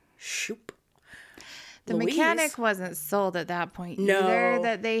 shoop. The mechanic wasn't sold at that point either,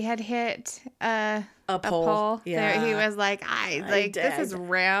 that they had hit a pole. Yeah. He was like, this is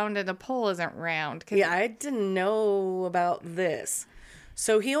round and the pole isn't round. Yeah, I didn't know about this.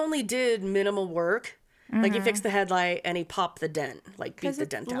 So he only did minimal work. Mm-hmm. Like he fixed the headlight and he popped the dent, like beat the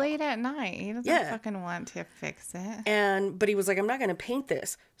dent out. Because it's late at night. He doesn't fucking want to fix it. But he was like, I'm not going to paint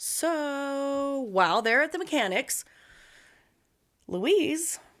this. So while they're at the mechanics,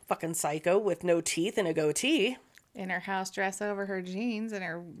 Louise, fucking psycho with no teeth and a goatee. In her house dress over her jeans and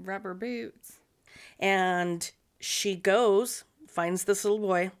her rubber boots. And she goes, finds this little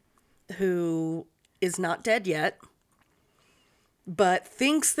boy who is not dead yet, but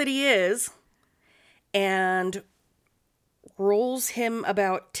thinks that he is, and rolls him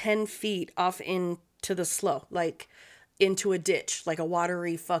about 10 feet off into the slough, like into a ditch, like a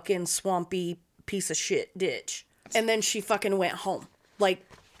watery fucking swampy piece of shit ditch. And then she fucking went home. Like,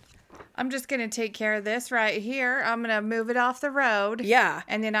 I'm just going to take care of this right here. I'm going to move it off the road. Yeah.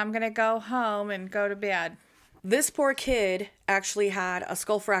 And then I'm going to go home and go to bed. This poor kid actually had a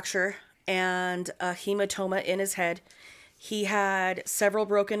skull fracture and a hematoma in his head. He had several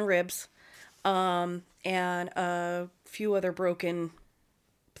broken ribs, and a few other broken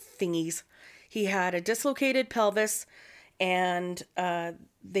thingies. He had a dislocated pelvis, and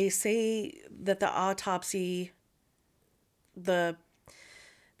they say that the autopsy, the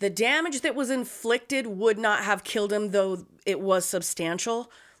damage that was inflicted would not have killed him, though it was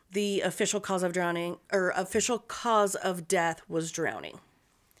substantial. The official cause of death was drowning.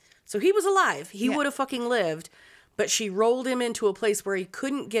 So he was alive. He would have fucking lived, but she rolled him into a place where he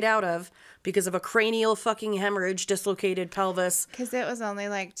couldn't get out of because of a cranial fucking hemorrhage, dislocated pelvis. Because it was only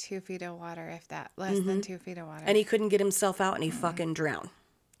like 2 feet of water, if that. Less than 2 feet of water. And he couldn't get himself out, and he fucking drowned.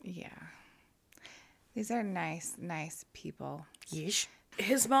 Yeah. These are nice, nice people. Yeesh.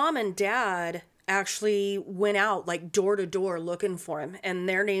 His mom and dad actually went out like door to door looking for him, and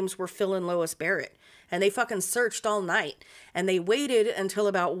their names were Phil and Lois Barrett. And they fucking searched all night, and they waited until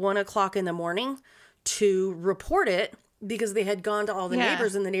about 1 o'clock in the morning to report it because they had gone to all the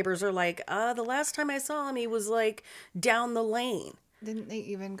neighbors, and the neighbors are like, the last time I saw him, he was like down the lane. Didn't they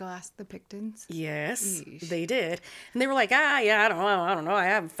even go ask the Pictons? Yes, they did. And they were like, yeah, I don't know. I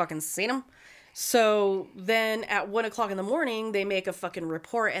haven't fucking seen him. So then at 1 o'clock in the morning, they make a fucking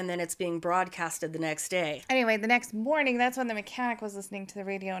report, and then it's being broadcasted the next day. Anyway, the next morning, that's when the mechanic was listening to the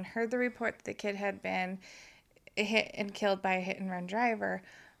radio and heard the report that the kid had been hit and killed by a hit-and-run driver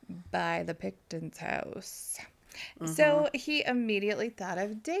by the Picton's house. So he immediately thought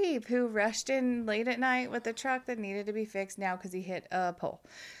of Dave, who rushed in late at night with a truck that needed to be fixed now because he hit a pole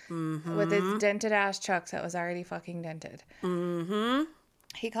with his dented-ass truck that was already fucking dented.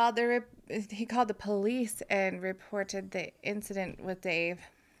 He called the police and reported the incident with Dave.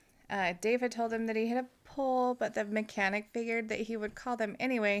 Dave had told him that he hit a pole, but the mechanic figured that he would call them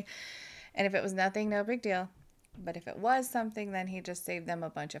anyway. And if it was nothing, no big deal. But if it was something, then he just saved them a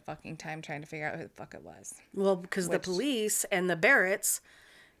bunch of fucking time trying to figure out who the fuck it was. Well, because the police and the Barretts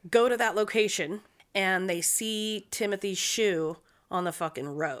go to that location and they see Timothy's shoe on the fucking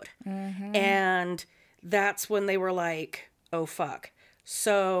road. And that's when they were like, oh fuck.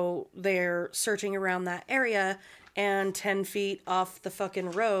 So they're searching around that area, and 10 feet off the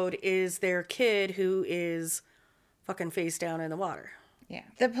fucking road is their kid who is fucking face down in the water. Yeah.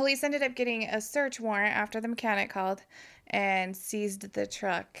 The police ended up getting a search warrant after the mechanic called and seized the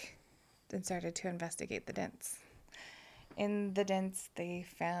truck and started to investigate the dents. In the dents, they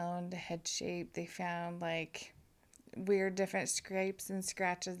found head shape. They found like weird different scrapes and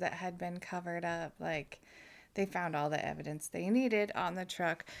scratches that had been covered up. Like, they found all the evidence they needed on the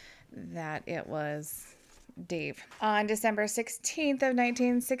truck that it was Dave. On December 16th of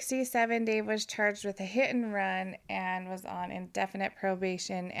 1967, Dave was charged with a hit and run and was on indefinite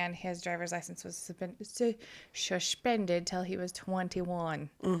probation, and his driver's license was suspended till he was 21.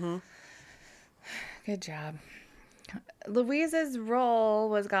 Good job. Louise's role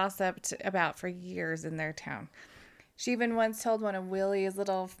was gossiped about for years in their town. She even once told one of Willie's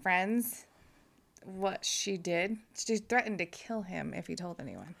little friends what she did. She threatened to kill him if he told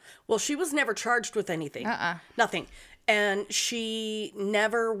anyone. Well, she was never charged with anything. Nothing. And she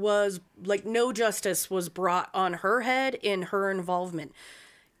never was, like, no justice was brought on her head in her involvement,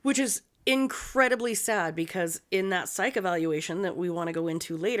 which is incredibly sad because in that psych evaluation that we want to go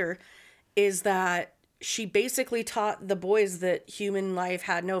into later is that she basically taught the boys that human life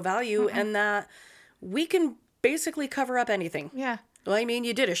had no value and that we can basically cover up anything. Yeah. Well, I mean,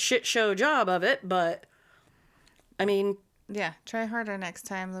 you did a shit show job of it, but I mean... Yeah, try harder next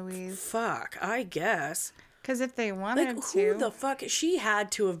time, Louise. Fuck, I guess. Because if they wanted like, to... who the fuck... She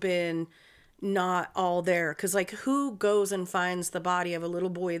had to have been not all there. Because, like, who goes and finds the body of a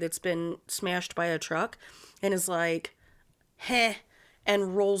little boy that's been smashed by a truck and is like, heh,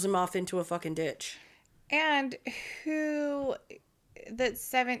 and rolls him off into a fucking ditch? And who... That's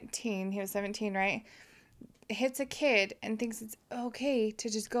 17. He was 17, right? Hits a kid and thinks it's okay to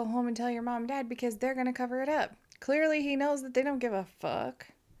just go home and tell your mom and dad because they're going to cover it up. Clearly, he knows that they don't give a fuck.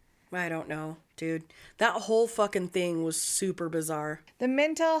 I don't know, dude. That whole fucking thing was super bizarre. The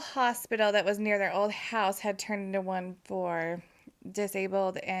mental hospital that was near their old house had turned into one for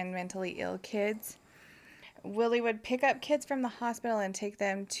disabled and mentally ill kids. Willie would pick up kids from the hospital and take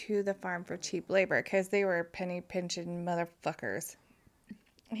them to the farm for cheap labor because they were penny pinching motherfuckers.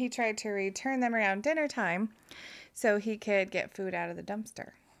 He tried to return them around dinner time so he could get food out of the dumpster.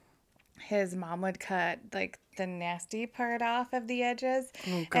 His mom would cut, like, the nasty part off of the edges.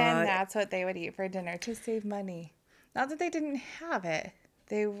 Oh, God. And that's what they would eat for dinner to save money. Not that they didn't have it.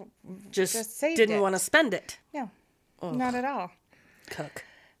 They just saved didn't it. want to spend it. No, not at all. Cook.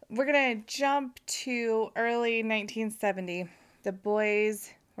 We're going to jump to early 1970. The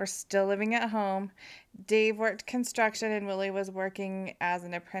boys were still living at home. Dave worked construction and Willie was working as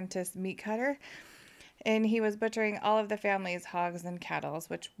an apprentice meat cutter. And he was butchering all of the family's hogs and cattle,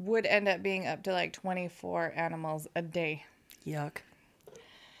 which would end up being up to like 24 animals a day. Yuck.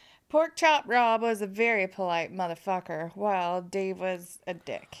 Pork Chop Rob was a very polite motherfucker, while Dave was a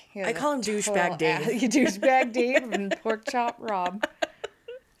dick. He was I call him Douchebag Dave. Douchebag Dave and Pork Chop Rob.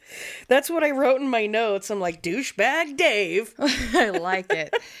 That's what I wrote in my notes. I'm like, Douchebag Dave. I like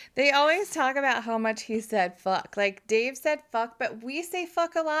it. They always talk about how much he said fuck. Like, Dave said fuck, but we say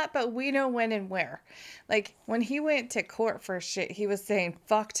fuck a lot, but we know when and where. Like, when he went to court for shit, he was saying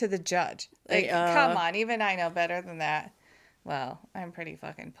fuck to the judge. Like, come on, even I know better than that. Well, I'm pretty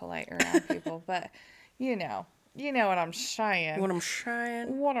fucking polite around people, but you know what I'm saying. What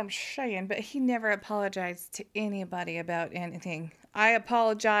I'm saying. But he never apologized to anybody about anything. I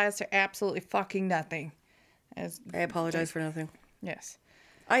apologize for absolutely fucking nothing. I apologize for nothing. Yes.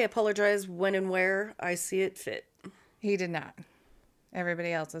 I apologize when and where I see it fit. He did not.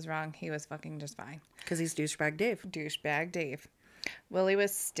 Everybody else was wrong. He was fucking just fine. Because he's Douchebag Dave. Douchebag Dave. Willie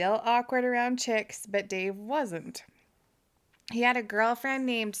was still awkward around chicks, but Dave wasn't. He had a girlfriend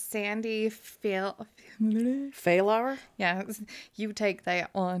named Sandy Failhour? Yeah, you take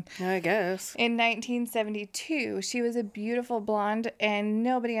that one. I guess. In 1972, she was a beautiful blonde, and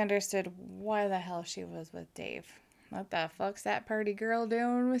nobody understood why the hell she was with Dave. What the fuck's that pretty girl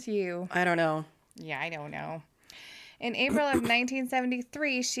doing with you? I don't know. Yeah, I don't know. In April of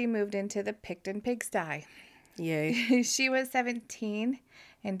 1973, she moved into the Picton pigsty. Yay. She was 17,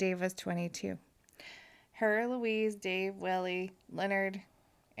 and Dave was 22. Her, Louise, Dave, Willie, Leonard,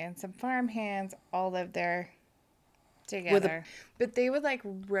 and some farm hands all lived there together. But they would like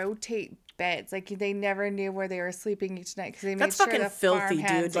rotate beds. Like they never knew where they were sleeping each night because they made That's sure fucking the filthy, farm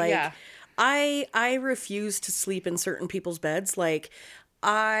hands, dude. Like, yeah. I refuse to sleep in certain people's beds. Like,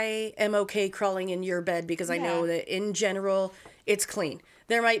 I am okay crawling in your bed because I know that in general it's clean.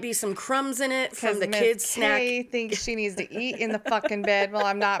 There might be some crumbs in it from the kids' snack. Kay thinks she needs to eat in the fucking bed while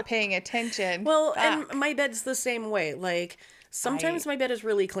I'm not paying attention. Well, Fuck. and my bed's the same way. Like, sometimes my bed is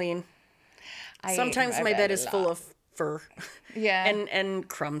really clean. Sometimes my bed is full of fur. Yeah. And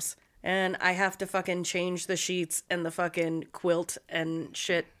crumbs. And I have to fucking change the sheets and the fucking quilt and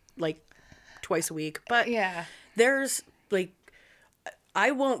shit like twice a week. But yeah. There's like,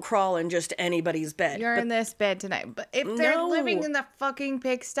 I won't crawl in just anybody's bed. You're in this bed tonight. But if they're living in the fucking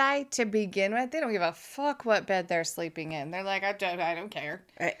pigsty to begin with, they don't give a fuck what bed they're sleeping in. They're like, I don't care.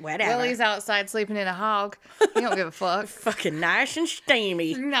 Whatever. Willie's outside sleeping in a hog. He don't give a fuck. Fucking nice and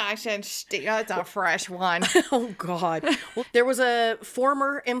steamy. Nice and steamy. That's a fresh one. Oh, God. Well, there was a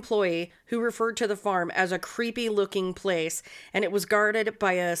former employee who referred to the farm as a creepy-looking place, and it was guarded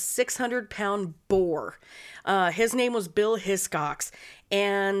by a 600-pound boar. His name was Bill Hiscox.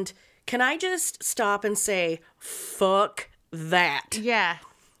 And can I just stop and say, fuck that? Yeah.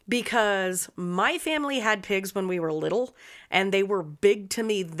 Because my family had pigs when we were little, and they were big to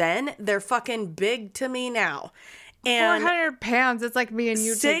me then. They're fucking big to me now. And 400 pounds. It's like me and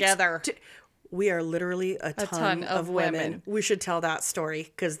you together. We are literally a ton of women. We should tell that story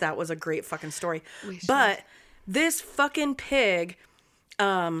because that was a great fucking story. But this fucking pig,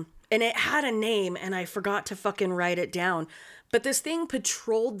 and it had a name, and I forgot to fucking write it down. But this thing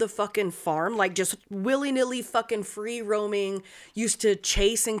patrolled the fucking farm, like just willy-nilly fucking free roaming, used to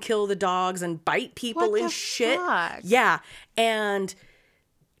chase and kill the dogs and bite people and shit. Fuck? Yeah. And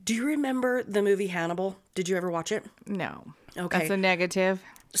do you remember the movie Hannibal? Did you ever watch it? No. Okay. That's a negative.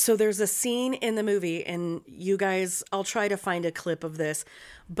 So there's a scene in the movie, and you guys, I'll try to find a clip of this,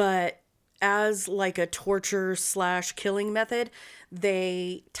 but as like a torture / killing method,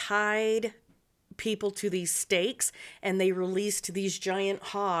 they tied people to these stakes and they released these giant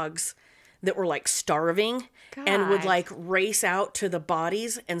hogs that were like starving and would like race out to the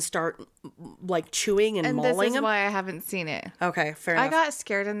bodies and start like chewing and mauling them. And this is why I haven't seen it. Okay, fair enough. I got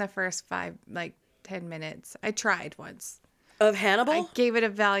scared in the first 10 minutes. I tried once. Of Hannibal? I gave it a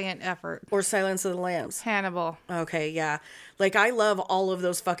valiant effort. Or Silence of the Lambs? Hannibal. Okay, yeah. Like, I love all of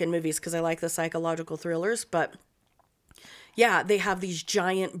those fucking movies because I like the psychological thrillers, but yeah, they have these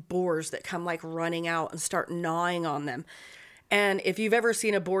giant boars that come like running out and start gnawing on them. And if you've ever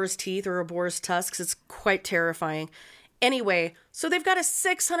seen a boar's teeth or a boar's tusks, it's quite terrifying. Anyway, so they've got a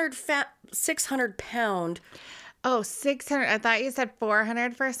 600 pound. Oh, 600. I thought you said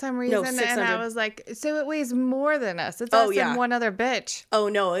 400 for some reason. No, 600. And I was like, so it weighs more than us. It's us and one other bitch. Oh,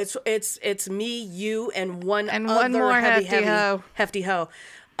 no, it's me, you, and one more hefty hoe.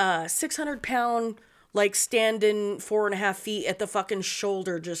 600 pound, like standing 4.5 feet at the fucking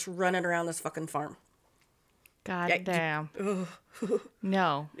shoulder, just running around this fucking farm. God damn.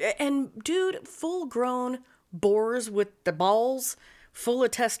 No. And dude, full grown boars with the balls full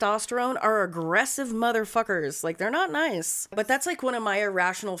of testosterone are aggressive motherfuckers. Like, they're not nice. But that's like one of my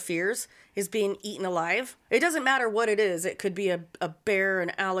irrational fears is being eaten alive. It doesn't matter what it is. It could be a bear,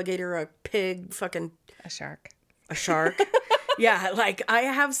 an alligator, a pig, fucking... A shark. A shark. Yeah, like, I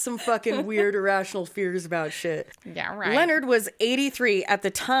have some fucking weird irrational fears about shit. Yeah, right. Leonard was 83 at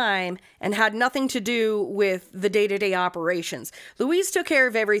the time and had nothing to do with the day-to-day operations. Louise took care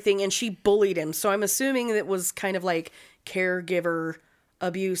of everything and she bullied him. So I'm assuming it was kind of like caregiver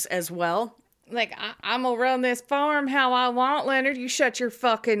abuse as well. Like, I'm gonna run this farm how I want, Leonard. You shut your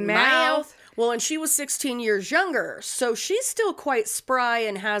fucking mouth. Well, and she was 16 years younger, so she's still quite spry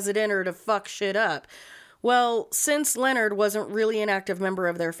and has it in her to fuck shit up. Well, since Leonard wasn't really an active member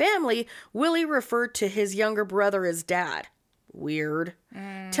of their family, Willie referred to his younger brother as Dad. Weird.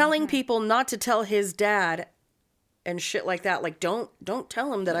 Telling people not to tell his dad and shit like that. Like, don't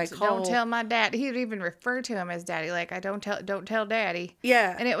tell him that I call... Don't tell my dad. He would even refer to him as Daddy. Like, don't tell Daddy.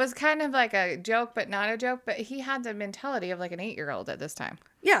 Yeah. And it was kind of like a joke, but not a joke. But he had the mentality of like an 8-year-old at this time.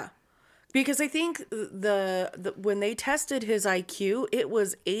 Yeah. Because I think the when they tested his IQ, it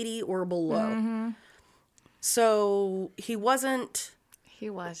was 80 or below. So he wasn't... He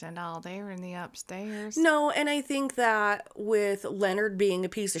wasn't all there in the upstairs. No, and I think that with Leonard being a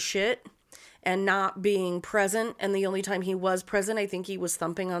piece of shit and not being present, and the only time he was present, I think he was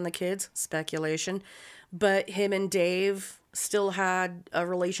thumping on the kids. Speculation. But him and Dave still had a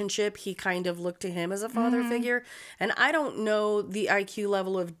relationship. He kind of looked to him as a father figure. And I don't know the IQ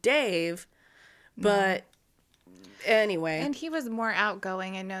level of Dave, but... Anyway. And he was more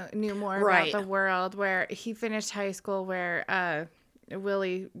outgoing and knew more Right. about the world, where he finished high school where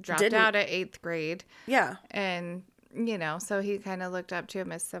Willie dropped out at 8th grade. Yeah. And, you know, so he kind of looked up to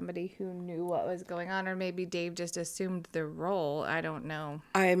him as somebody who knew what was going on, or maybe Dave just assumed the role. I don't know.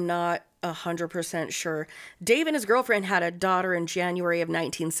 I'm not 100% sure. Dave and his girlfriend had a daughter in January of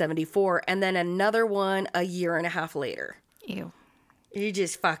 1974, and then another one a year and a half later. Ew. You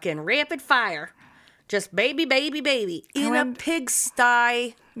just fucking rapid fire. Just baby in a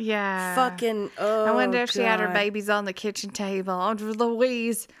pigsty. Yeah. Fucking, oh, I wonder if she had her God. babies on the kitchen table. Under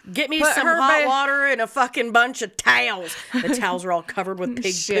Louise. Get me Put some her hot water and a fucking bunch of towels. The towels are all covered with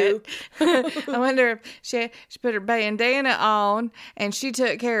pig Shit. poo. I wonder if she put her bandana on and she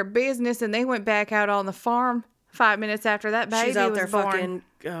took care of business and they went back out on the farm 5 minutes after that baby She's out was there born. fucking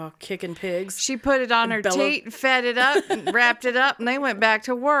kicking pigs. She put it on her teat, fed it up, wrapped it up, and they went back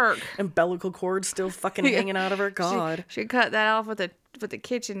to work. Umbilical cord still fucking hanging out of her. God. She cut that off with a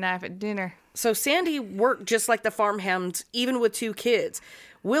kitchen knife at dinner. So Sandy worked just like the farmhands, even with 2 kids.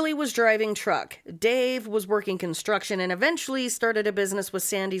 Willie was driving truck. Dave was working construction and eventually started a business with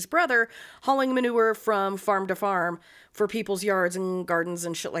Sandy's brother, hauling manure from farm to farm for people's yards and gardens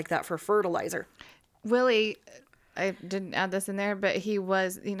and shit like that for fertilizer. Willie, I didn't add this in there, but he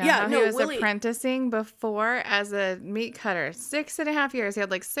was, you know, Yeah, how no, he was Willie- apprenticing before as a meat cutter. 6.5 years. He had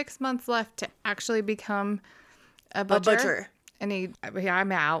like 6 months left to actually become a butcher. And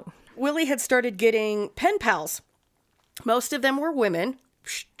I'm out. Willie had started getting pen pals. Most of them were women.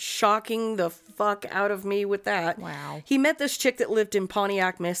 Shocking the fuck out of me with that. Wow. He met this chick that lived in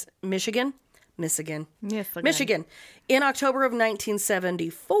Pontiac, Michigan. Michigan. In October of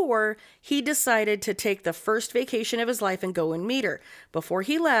 1974, he decided to take the first vacation of his life and go and meet her. Before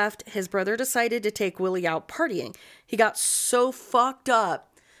he left, his brother decided to take Willie out partying. He got so fucked up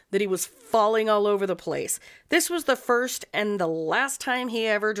that he was falling all over the place. This was the first and the last time he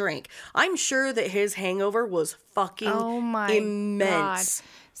ever drank. I'm sure that his hangover was fucking immense. God.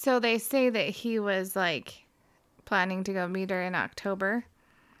 So they say that he was like planning to go meet her in October.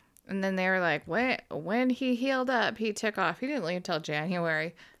 And then they were like, when he healed up, he took off. He didn't leave until January.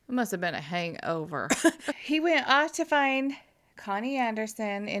 It must have been a hangover. He went off to find Connie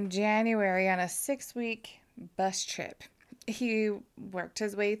Anderson in January on a 6-week bus trip. He worked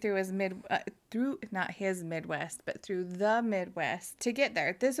his way through through the Midwest to get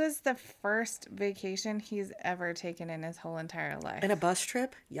there. This was the first vacation he's ever taken in his whole entire life. And a bus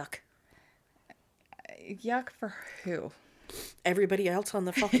trip? Yuck. Yuck for who? Everybody else on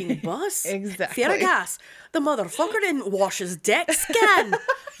the fucking bus. Exactly. Fair gas. The motherfucker didn't wash his dick skin.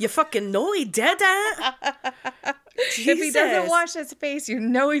 You fucking know he did that. If he doesn't wash his face, you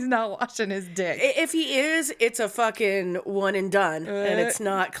know he's not washing his dick. If he is, it's a fucking one and done, and it's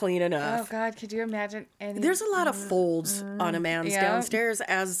not clean Oh, enough. God, could you imagine any... There's a lot of folds on a man's downstairs,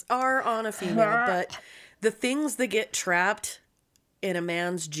 as are on a female, but the things that get trapped in a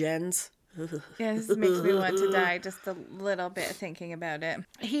man's gens... Yeah, this makes me want to die just a little bit thinking about it.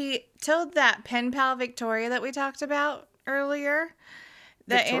 He told that pen pal Victoria that we talked about earlier.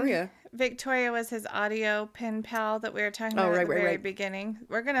 That Victoria? Victoria was his audio pen pal that we were talking about at the very beginning.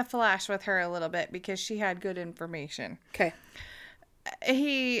 We're going to flash with her a little bit because she had good information. Okay.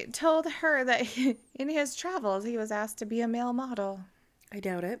 He told her that in his travels, he was asked to be a male model. I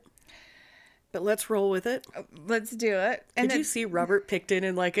doubt it. But let's roll with it. Let's do it. And did you see Robert Pickton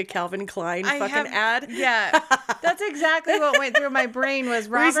in like a Calvin Klein ad? Yeah. That's exactly what went through my brain was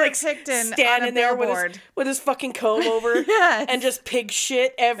Robert Pickton standing on a there billboard. with his fucking comb over. Yes. And just pig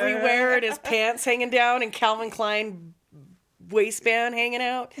shit everywhere and his pants hanging down and Calvin Klein waistband hanging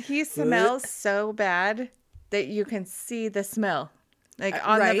out. He smells so bad that you can see the smell like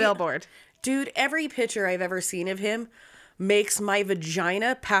on the billboard. Dude, every picture I've ever seen of him makes my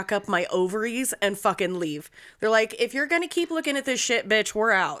vagina pack up my ovaries and fucking leave. They're like, if you're gonna keep looking at this shit, bitch,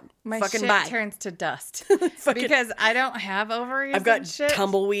 we're out. My fucking shit bye. turns to dust because I don't have ovaries. I've got and shit.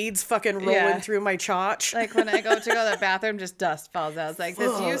 tumbleweeds fucking rolling through my chotch. Like when I go to the bathroom, just dust falls out. It's like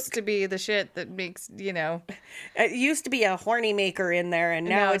this used to be the shit that makes It used to be a horny maker in there, and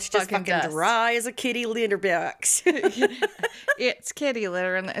now it's just fucking dry as a kitty litter box. It's kitty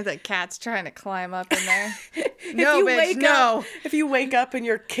litter, and the cat's trying to climb up in there. No, bitch, no. If you wake up and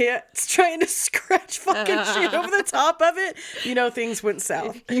your cat's trying to scratch fucking shit over the top of it, you know things went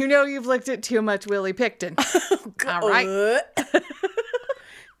south. You know you've looked at too much Willie Pickton. All right.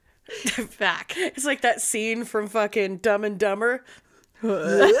 Back. It's like that scene from fucking Dumb and Dumber.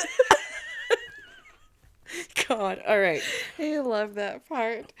 God, all right. I love that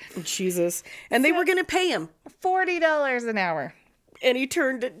part. Jesus. And they were going to pay him $40 an hour. And he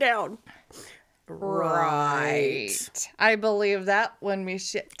turned it down. Right. I believe that when me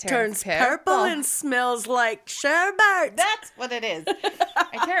shit turns purple and smells like sherbet. That's what it is.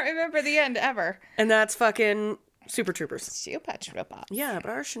 I can't remember the end ever. And that's fucking Super Troopers. Super Troopers. Yeah,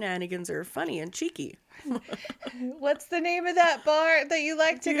 but our shenanigans are funny and cheeky. What's the name of that bar that you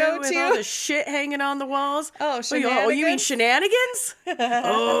like to go with to? All the shit hanging on the walls. Oh, shenanigans. Oh, you mean shenanigans?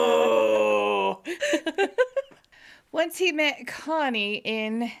 Oh. Once he met Connie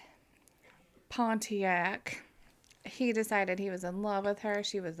in Pontiac, he decided he was in love with her.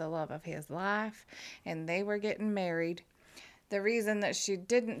 She was the love of his life, and they were getting married. The reason that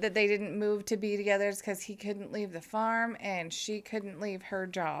they didn't move to be together is because he couldn't leave the farm and she couldn't leave her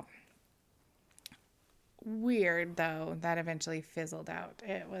job. Weird, though, that eventually fizzled out.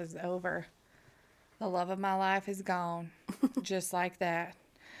 It was over. The love of my life is gone, just like that.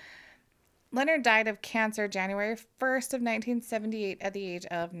 Leonard died of cancer January 1st of 1978 at the age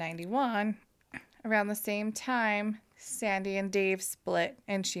of 91. Around the same time, Sandy and Dave split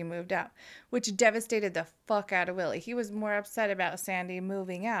and she moved out, which devastated the fuck out of Willie. He was more upset about Sandy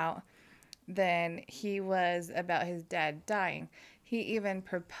moving out than he was about his dad dying. He even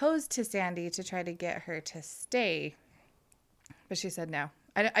proposed to Sandy to try to get her to stay, but she said no.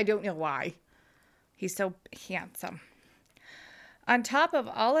 I don't know why. He's so handsome. On top of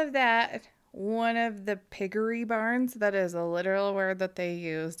all of that, one of the piggery barns, that is a literal word that they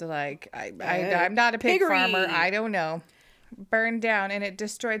used, like, I'm not a pig farmer, I don't know, burned down and it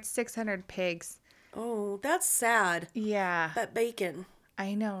destroyed 600 pigs. Oh, that's sad. Yeah. That bacon.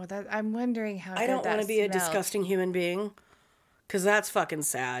 I know. That I'm wondering how I don't want to be a disgusting human being, because that's fucking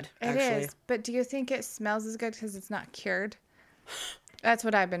sad, actually. It is, but do you think it smells as good because it's not cured? That's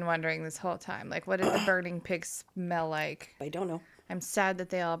what I've been wondering this whole time. Like, what did the burning pigs smell like? I don't know. I'm sad that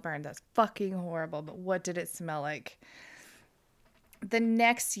they all burned. That's fucking horrible. But what did it smell like? The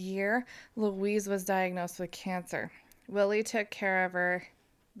next year, Louise was diagnosed with cancer. Willie took care of her,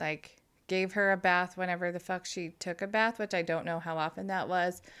 like, gave her a bath whenever the fuck she took a bath, which I don't know how often that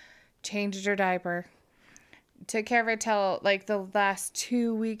was. Changed her diaper. Took care of her till, like, the last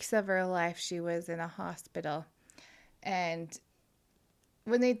 2 weeks of her life she was in a hospital. And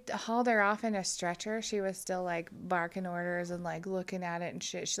when they hauled her off in a stretcher, she was still, like, barking orders and, like, looking at it and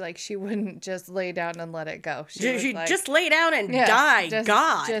shit. She wouldn't just lay down and let it go. She like, just lay down and die.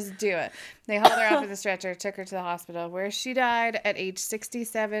 God. Just do it. They hauled her off in the stretcher, took her to the hospital, where she died at age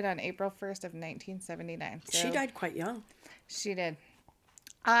 67 on April 1st of 1979. So she died quite young. She did.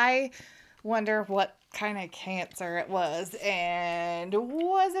 I wonder what kind of cancer it was, and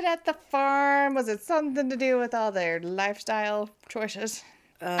was it at the farm? Was it something to do with all their lifestyle choices?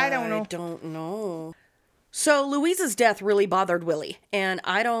 I don't know. I don't know. So Louise's death really bothered Willie, and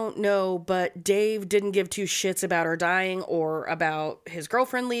I don't know, but Dave didn't give two shits about her dying or about his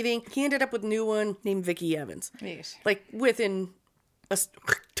girlfriend leaving. He ended up with a new one named Vicky Evans. Yes. Like within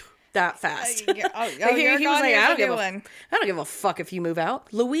that fast. He was like, I don't give a fuck if you move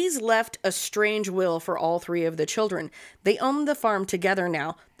out. Louise left a strange will for all three of the children. They owned the farm together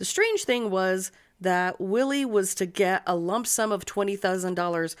now. The strange thing was that Willie was to get a lump sum of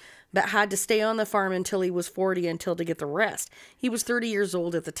 $20,000, but had to stay on the farm until he was 40 until to get the rest. He was 30 years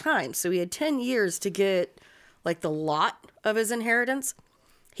old at the time, so he had 10 years to get like the lot of his inheritance.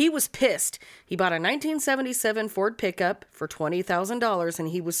 He was pissed. He bought a 1977 Ford pickup for $20,000, and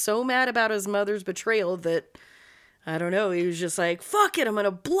he was so mad about his mother's betrayal that, I don't know, he was just like, fuck it, I'm going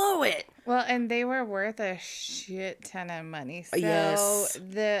to blow it. Well, and they were worth a shit ton of money. So Yes.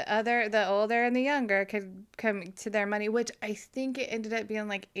 the older and the younger could come to their money, which I think it ended up being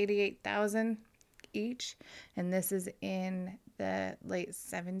like 88,000 each. And this is in the late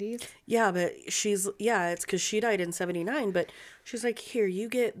 70s. Yeah, but it's because she died in 79, but she's like, here, you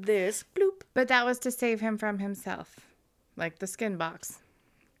get this, bloop. But that was to save him from himself, like the skin box.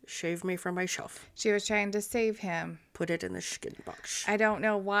 Shave me from my shelf. She was trying to save him. Put it in the skin box. I don't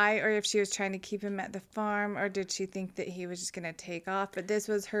know why, or if she was trying to keep him at the farm, or did she think that he was just going to take off? But this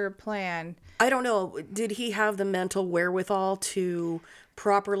was her plan. I don't know. Did he have the mental wherewithal to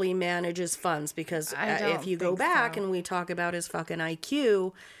properly manage his funds? Because if you go think back so. and we talk about his fucking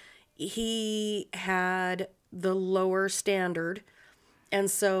IQ, he had the lower standard. And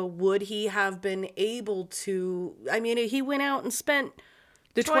so would he have been able to, I mean, he went out and spent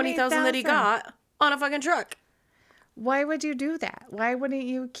the $20,000 that he got on a fucking truck. Why would you do that? Why wouldn't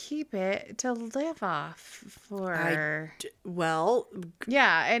you keep it to live off for? Well,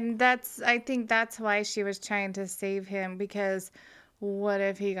 Yeah, and I think that's why she was trying to save him, because what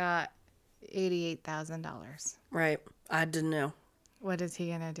if he got $88,000? right. I didn't know. What is he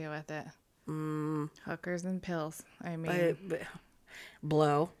gonna do with it? Hookers and pills. I mean,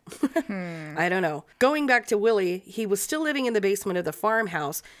 Blow. I don't know. Going back to Willie, he was still living in the basement of the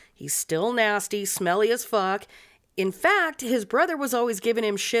farmhouse. He's still nasty, smelly as fuck. In fact, his brother was always giving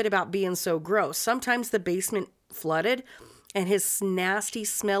him shit about being so gross. Sometimes the basement flooded and his nasty,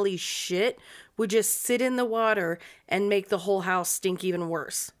 smelly shit would just sit in the water and make the whole house stink even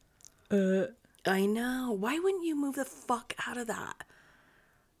worse. I know. Why wouldn't you move the fuck out of that?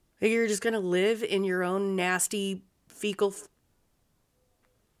 You're just going to live in your own nasty fecal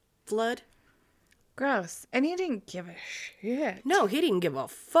flood? gross. And he didn't give a shit. No, he didn't give a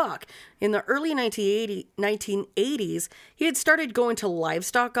fuck. In the early 1980s, he had started going to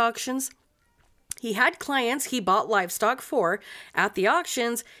livestock auctions. He had clients he bought livestock for. At the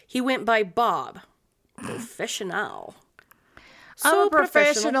auctions, he went by Bob. Professional. I'm a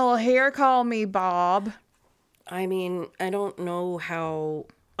professional here. Call me Bob. I mean, I don't know how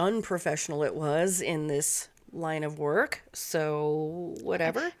unprofessional it was in this line of work, so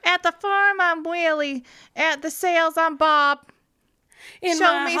whatever. At the farm, I'm Willie. At the sales, I'm Bob.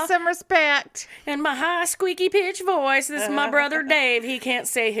 Show me some respect. In my high squeaky pitch voice, this is my brother Dave. He can't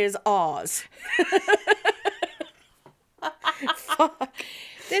say his ahs.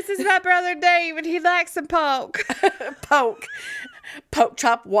 This is my brother Dave, and he likes some poke. Poke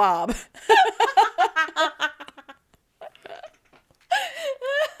chop wob.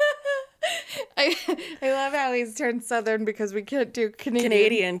 I love how he's turned southern because we can't do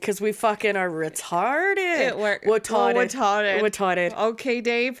Canadian, because we fucking are retarded. It worked. Retarded. Okay,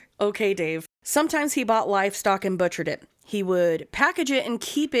 Dave. Okay, Dave. Sometimes he bought livestock and butchered it. He would package it and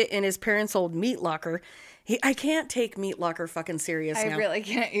keep it in his parents' old meat locker. I can't take meat locker fucking serious now. I really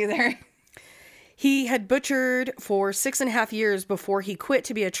can't either. He had butchered for 6.5 years before he quit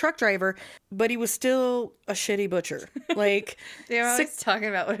to be a truck driver, but he was still a shitty butcher. Like, They were always talking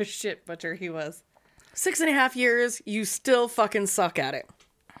about what a shit butcher he was. 6.5 years, you still fucking suck at it.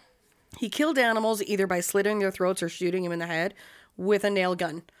 He killed animals either by slitting their throats or shooting them in the head with a nail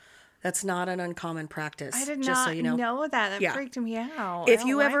gun. That's not an uncommon practice. I did just not so you know. that. That Yeah. freaked me out. If I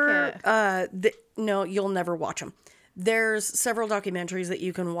you don't like ever, it. no, you'll never watch them. There's several documentaries that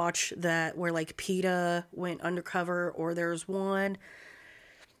you can watch that where like PETA went undercover, or there's one,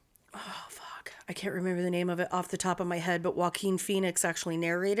 oh fuck, I can't remember the name of it off the top of my head, but Joaquin Phoenix actually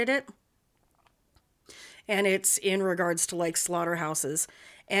narrated it. And it's in regards to like slaughterhouses.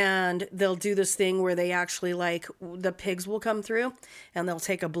 And they'll do this thing where they actually like, the pigs will come through and they'll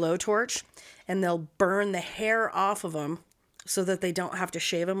take a blowtorch and they'll burn the hair off of them so that they don't have to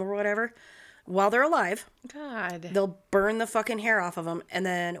shave them or whatever. While they're alive, God. they'll burn the fucking hair off of them. And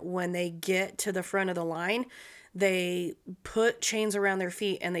then when they get to the front of the line, they put chains around their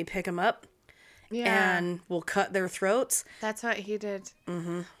feet and they pick them up. Yeah. And will cut their throats. That's what he did.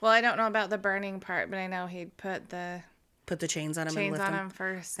 Mm-hmm. Well, I don't know about the burning part, but I know he'd put the chains on them and chains lift on them. him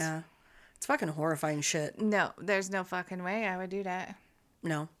first. Yeah. It's fucking horrifying shit. No, there's no fucking way I would do that.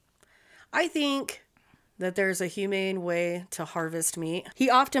 No. I think that there's a humane way to harvest meat. He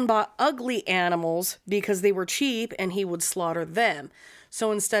often bought ugly animals because they were cheap and he would slaughter them.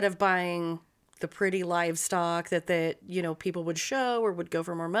 So instead of buying the pretty livestock that people would show or would go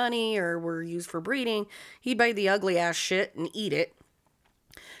for more money or were used for breeding. He'd buy the ugly ass shit and eat it.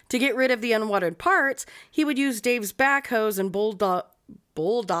 To get rid of the unwanted parts, he would use Dave's backhoes and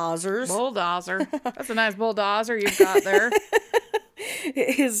bulldozers. Bulldozer. That's a nice bulldozer you've got there.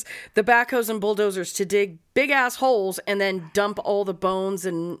 The backhoes and bulldozers to dig big ass holes and then dump all the bones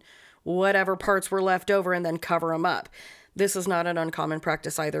and whatever parts were left over and then cover them up. This is not an uncommon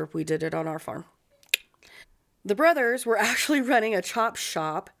practice either. We did it on our farm. The brothers were actually running a chop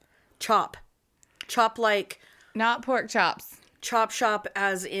shop. Chop like Not pork chops. chop shop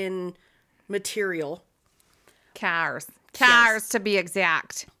as in material. Cars Yes. to be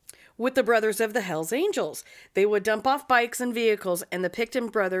exact. With the brothers of the Hells Angels. They would dump off bikes and vehicles, and the Picton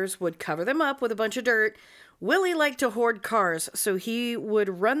brothers would cover them up with a bunch of dirt. Willie liked to hoard cars, so he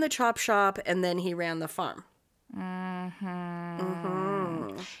would run the chop shop, and then he ran the farm.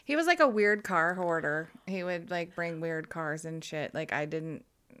 He was like a weird car hoarder. He would like bring weird cars and shit. Like I don't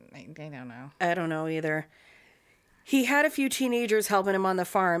know. I don't know either. He had a few teenagers helping him on the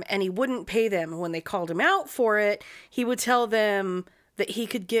farm, and he wouldn't pay them. When they called him out for it, he would tell them that he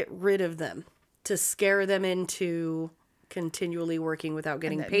could get rid of them to scare them into continually working without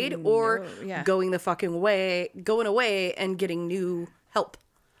getting paid or going away and getting new help.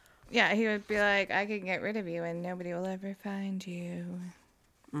 Yeah, he would be like, I can get rid of you and nobody will ever find you.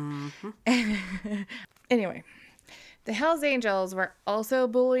 Anyway, the Hells Angels were also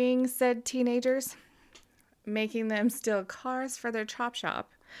bullying said teenagers, making them steal cars for their chop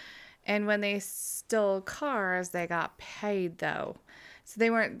shop. And when they stole cars, they got paid, though. So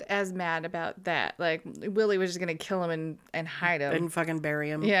they weren't as mad about that. Like, Willie was just going to kill him and hide him. And fucking bury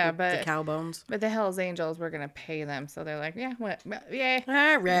him Yeah, with but the cow bones. But the Hells Angels were going to pay them. So they're like, yeah, what? Yeah.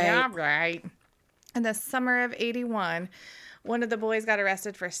 All right. Yeah, right. In the summer of 81, one of the boys got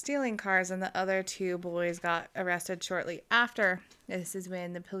arrested for stealing cars, and the other two boys got arrested shortly after. This is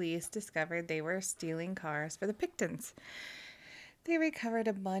when the police discovered they were stealing cars for the Pictons. They recovered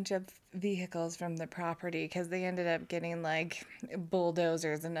a bunch of vehicles from the property because they ended up getting like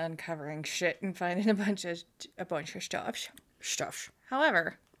bulldozers and uncovering shit and finding a bunch of stuff.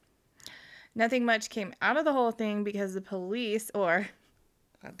 However, nothing much came out of the whole thing because the police, or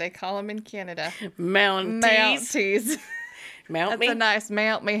what they call them in Canada, Mounties. Mount me. That's a nice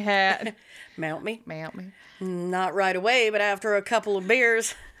mount me hat. Mount me. Mount me. Not right away, but after a couple of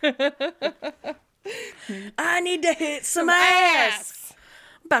beers. I need to hit some ass.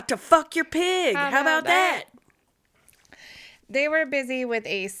 About to fuck your pig. How about that? They were busy with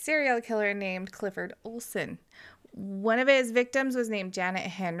a serial killer named Clifford Olson. One of his victims was named Janet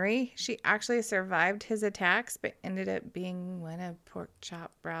Henry. She actually survived his attacks, but ended up being one of Pork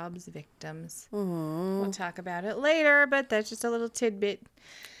Chop Rob's victims. We'll talk about it later, but that's just a little tidbit.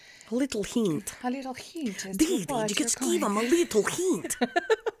 A little hint. A little hint. Did you just give him a little hint?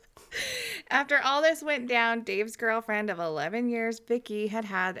 After all this went down, Dave's girlfriend of 11 years, Vicky,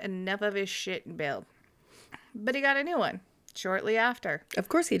 had enough of his shit and bailed. But he got a new one shortly after. Of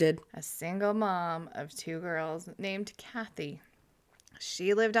course he did. A single mom of 2 girls named Kathy.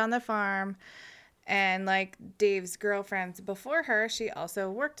 She lived on the farm, and like Dave's girlfriends before her, she also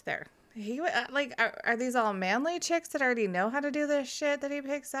worked there. He are these all manly chicks that already know how to do this shit that he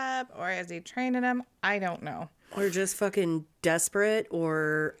picks up, or is he training them? I don't know. Or just fucking desperate,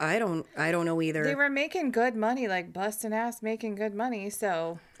 or I don't know either. They were making good money, like busting ass making good money,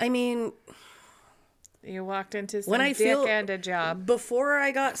 so I mean, you walked into some and a job. Before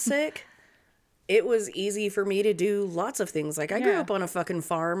I got sick, it was easy for me to do lots of things. Like I grew up on a fucking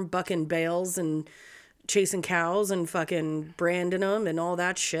farm, bucking bales and chasing cows and fucking branding them and all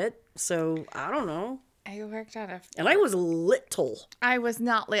that shit. So I don't know. I worked on and I was little. I was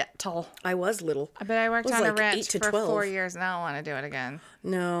not little. I was little. But I worked on like a ranch for 12. 4 years, and I don't want to do it again.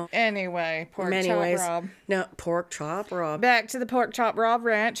 No. Anyway, Pork Chop Rob. No, Pork Chop Rob. Back to the Pork Chop Rob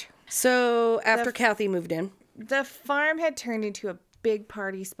ranch. So after Kathy moved in, the farm had turned into a big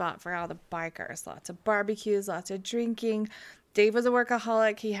party spot for all the bikers. Lots of barbecues, lots of drinking. Dave was a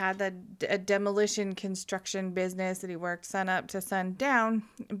workaholic. He had a demolition construction business that he worked sun up to sun down,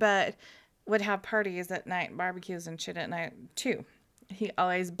 but would have parties at night, barbecues and shit at night too. He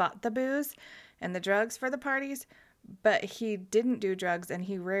always bought the booze and the drugs for the parties, but he didn't do drugs and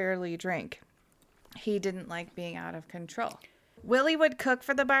he rarely drank. He didn't like being out of control. Willie would cook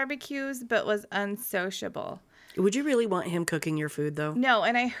for the barbecues, but was unsociable. Would you really want him cooking your food though? No,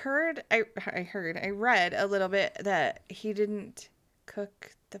 and I read a little bit that he didn't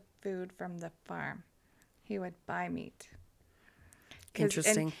cook the food from the farm. He would buy meat.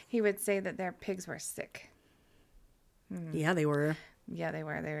 Interesting. And he would say that their pigs were sick. Yeah, they were. Yeah, they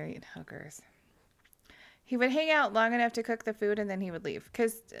were. They were eating hookers. He would hang out long enough to cook the food, and then he would leave.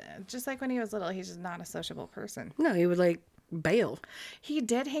 Because just like when he was little, he's just not a sociable person. No, he would like bail. He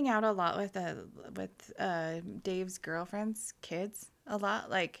did hang out a lot with Dave's girlfriend's kids a lot.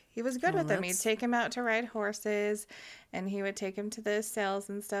 Like, he was good with them. He'd take him out to ride horses, and he would take him to the sales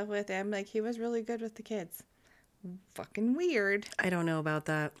and stuff with him. Like, he was really good with the kids. Fucking weird. I don't know about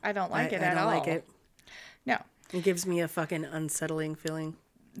that. I don't like it at I all. don't like it. No. It gives me a fucking unsettling feeling.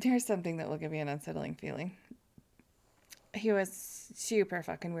 There's something that will give you an unsettling feeling. He was super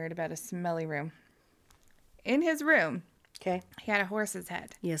fucking weird about a smelly room. In his room, Okay. he had a horse's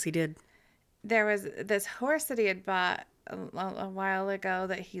head. Yes, he did. There was this horse that he had bought a while ago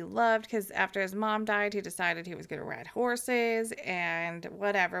that he loved because after his mom died, he decided he was going to ride horses and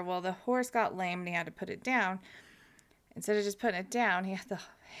whatever. Well, the horse got lame and he had to put it down. Instead of just putting it down, he had the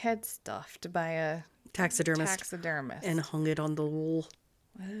head stuffed by a Taxidermist. And hung it on the wall.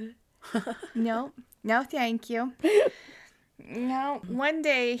 No, thank you. No. One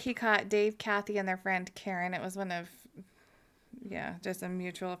day he caught Dave, Kathy, and their friend Karen. It was just a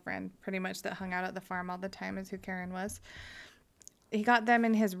mutual friend, pretty much, that hung out at the farm all the time, is who Karen was. He got them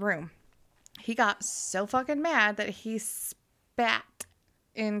in his room. He got so fucking mad that he spat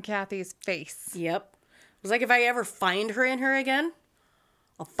in Kathy's face. Yep. It was like, if I ever find her in here again,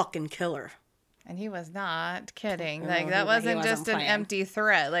 I'll fucking kill her. And he was not kidding. No, Like, that wasn't just an playing. empty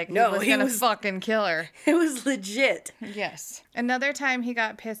threat. Like, No, he was gonna fucking kill her. It was legit. Yes. Another time he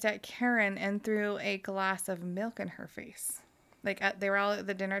got pissed at Karen and threw a glass of milk in her face. Like, they were all at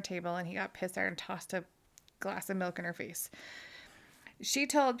the dinner table and he got pissed at her and tossed a glass of milk in her face. She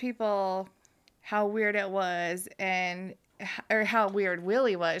told people how weird it was or how weird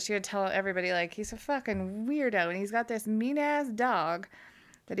Willie was. She would tell everybody, like, he's a fucking weirdo and he's got this mean-ass dog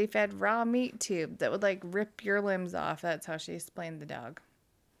that he fed raw meat to that would, like, rip your limbs off. That's how she explained the dog.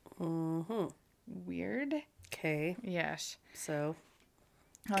 Mm-hmm. Weird? Okay. Yes. So.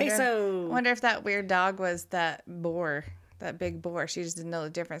 I wonder if that weird dog was that boar. That big boar. She just didn't know the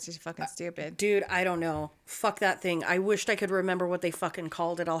difference. She's fucking stupid. Dude, I don't know. Fuck that thing. I wished I could remember what they fucking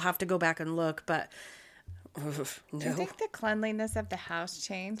called it. I'll have to go back and look, but no. Do you think the cleanliness of the house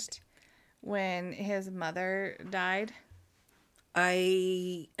changed when his mother died?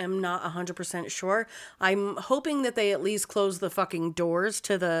 I am not 100% sure. I'm hoping that they at least close the fucking doors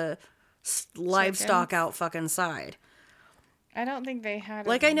to the livestock out fucking side. I don't think they had...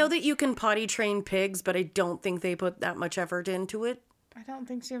 Like, I know that you can potty train pigs, but I don't think they put that much effort into it. I don't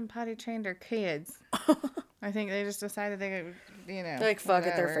think she even potty trained her kids. I think they just decided they could, Like, fuck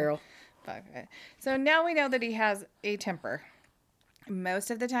it, they're feral. Fuck it. So now we know that he has a temper. Most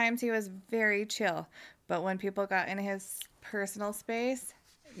of the times he was very chill. But when people got in his personal space,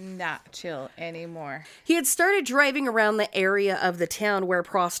 not chill anymore. He had started driving around the area of the town where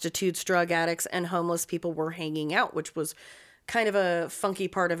prostitutes, drug addicts, and homeless people were hanging out, which was kind of a funky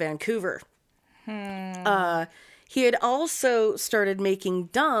part of Vancouver. He had also started making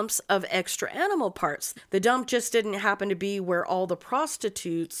dumps of extra animal parts. The dump just didn't happen to be where all the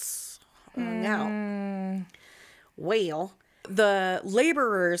prostitutes hung out. Well, the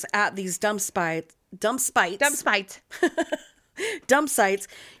laborers at these dump sites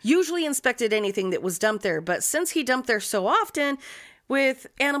usually inspected anything that was dumped there, but since he dumped there so often with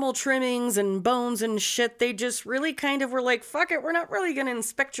animal trimmings and bones and shit, they just really kind of were like, fuck it, we're not really going to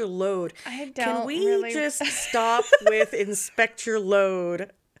inspect your load. Can we just stop with inspect your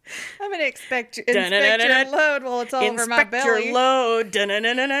load? I'm going to inspect your load while it's all over my belly. Inspect your load.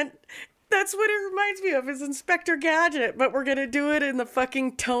 That's what it reminds me of, is Inspector Gadget, but we're going to do it in the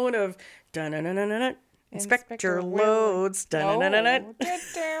fucking tone of inspect your loads.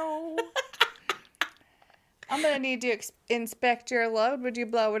 I'm going to need to inspect your load. Would you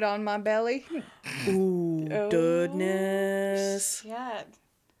blow it on my belly? Ooh, goodness. Shit.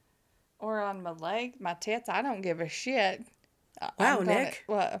 Or on my leg, my tits. I don't give a shit. Wow, Nick.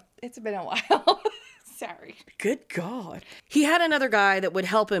 Well, it's been a while. Sorry. Good God. He had another guy that would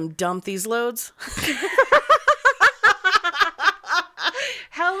help him dump these loads.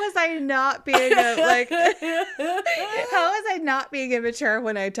 How was I not being immature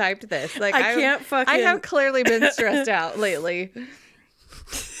when I typed this? Like, I have clearly been stressed out lately.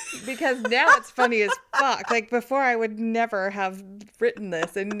 Because now it's funny as fuck. Like, before I would never have written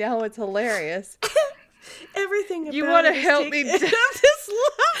this, and now it's hilarious. Everything about you want to help me dump this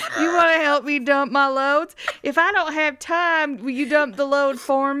load? You want to help me dump my loads? If I don't have time, will you dump the load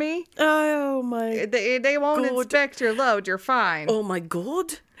for me? Oh my! They won't inspect your load. You're fine. Oh my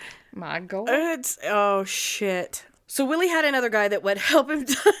God! My God! Oh shit! So Willie had another guy that would help him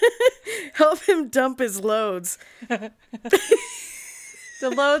dump his loads. The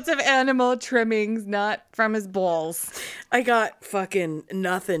loads of animal trimmings, not from his balls. I got fucking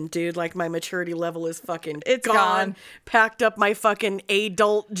nothing, dude. Like, my maturity level is fucking It's gone. Packed up my fucking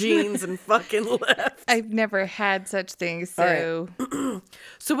adult jeans and fucking left. I've never had such things, so...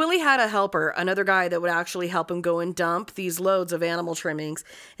 So Willie had a helper, another guy that would actually help him go and dump these loads of animal trimmings.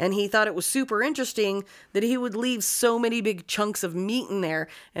 And he thought it was super interesting that he would leave so many big chunks of meat in there.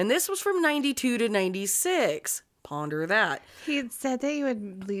 And this was from 92 to 96. Ponder that. He had said that he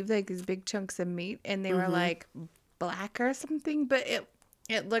would leave like these big chunks of meat, and they were like black or something, but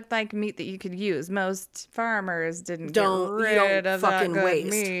it looked like meat that you could use. Most farmers didn't get rid of fucking that good waste.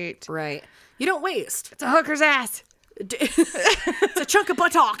 meat. Right. You don't waste. It's a hooker's ass. It's a chunk of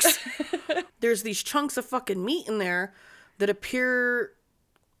buttocks. There's these chunks of fucking meat in there that appear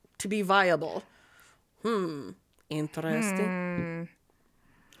to be viable. Interesting.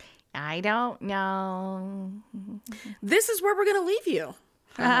 I don't know. This is where we're going to leave you.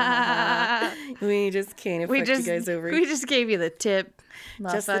 We just kind of fucked you guys over. We just gave you the tip.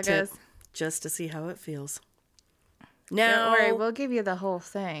 Just the tip. motherfuckers. Just to see how it feels. Don't Now, worry, we'll give you the whole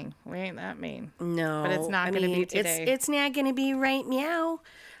thing. We ain't that mean. no. But it's not gonna be today. It's not going to be right meow.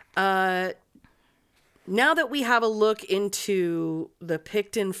 Now that we have a look into the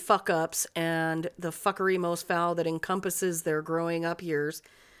Picton fuck-ups and the fuckery most foul that encompasses their growing up years,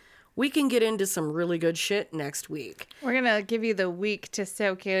 we can get into some really good shit next week. We're gonna give you the week to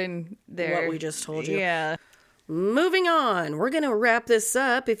soak in their What we just told you. Yeah. Moving on, we're going to wrap this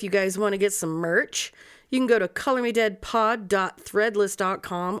up. If you guys want to get some merch, you can go to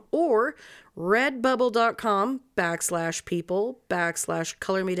colormedeadpod.threadless.com or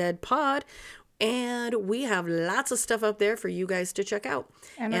redbubble.com/people/colormedeadpod. And we have lots of stuff up there for you guys to check out.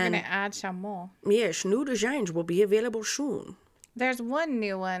 And we're gonna add some more. Yes, new designs will be available soon. There's one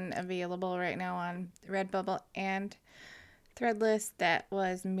new one available right now on Redbubble and Threadless that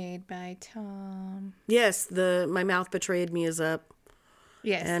was made by Tom. Yes, My Mouth Betrayed Me is up.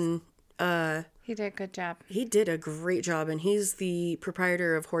 Yes. And he did a good job. he did a great job, and he's the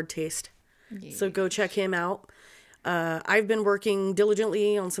proprietor of Horde Taste. So go check him out. I've been working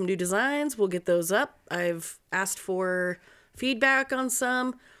diligently on some new designs. We'll get those up. I've asked for feedback on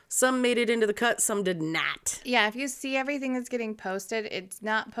some. Some made it into the cut, some did not. Yeah, if you see everything that's getting posted, it's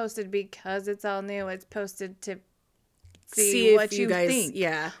not posted because it's all new. It's posted to see what you guys think.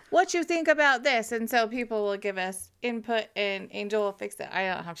 Yeah. What you think about this. And so people will give us input and Angel will fix it. I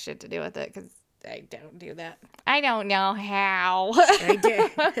don't have shit to do with it because I don't do that. I don't know how. I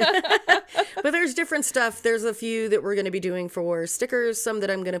did. But there's different stuff. There's a few that we're going to be doing for stickers, some that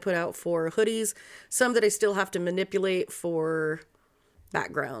I'm going to put out for hoodies, some that I still have to manipulate for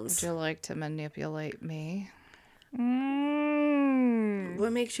backgrounds. Would you like to manipulate me?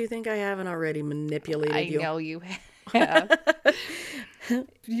 What makes you think I haven't already manipulated you? I know you have.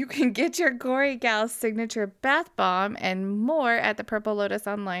 You can get your Gory Gal signature bath bomb and more at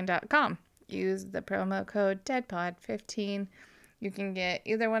thepurplelotusonline.com. Use the promo code DEADPOD15. You can get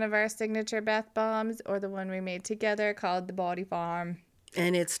either one of our signature bath bombs or the one we made together called the Body Farm.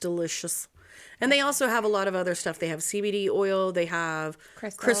 And it's delicious. And they also have a lot of other stuff. They have CBD oil. They have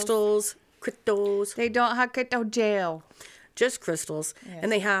crystals. They don't have keto gel. Just crystals. Yes.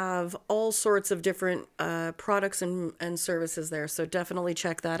 And they have all sorts of different products and services there. So definitely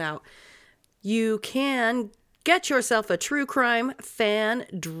check that out. You can get yourself a true crime fan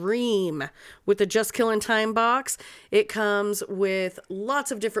dream with the Just Killin' Time box. It comes with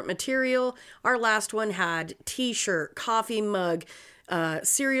lots of different material. Our last one had t-shirt, coffee mug,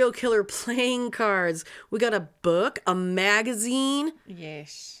 serial killer playing cards. We got a book, a magazine.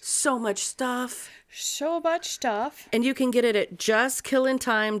 Yes. So much stuff. So much stuff. And you can get it at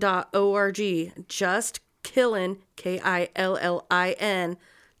justkillintime.org. Just Killin, Killin,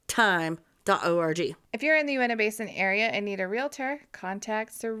 time.org. If you're in the Uinta Basin area and need a realtor,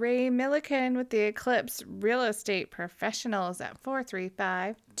 contact Saray Milliken with the Eclipse Real Estate Professionals at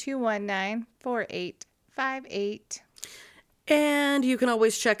 435-219-4858. And you can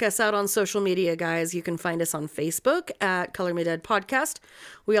always check us out on social media, guys. You can find us on Facebook at Color Me Dead Podcast.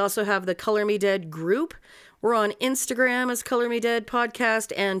 We also have the Color Me Dead group. We're on Instagram as Color Me Dead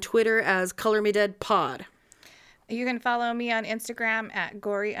Podcast and Twitter as Color Me Dead Pod. You can follow me on Instagram at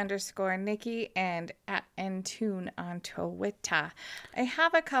gory_Nikki and at Entune on Twitter. I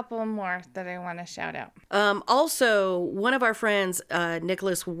have a couple more that I want to shout out. Also, one of our friends,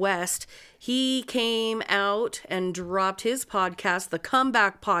 Nicholas West, he came out and dropped his podcast, the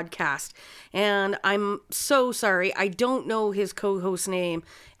Comeback Podcast. And I'm so sorry. I don't know his co-host name.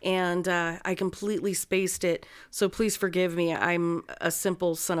 And I completely spaced it. So please forgive me. I'm a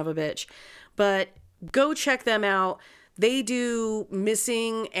simple son of a bitch. But go check them out. They do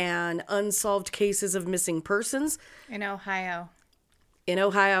missing and unsolved cases of missing persons In Ohio.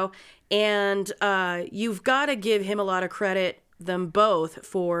 And you've got to give him a lot of credit, them both,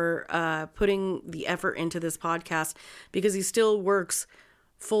 for putting the effort into this podcast, because he still works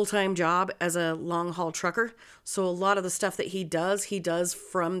full-time job as a long-haul trucker. So a lot of the stuff that he does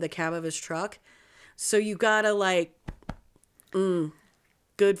from the cab of his truck. So you gotta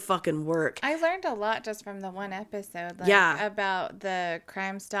good fucking work. I learned a lot just from the one episode. About the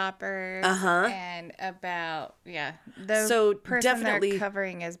Crime Stoppers. And about, the person definitely they're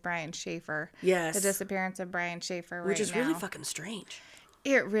covering is Brian Schaefer. Yes. The disappearance of Brian Schaefer Which is now. really fucking strange.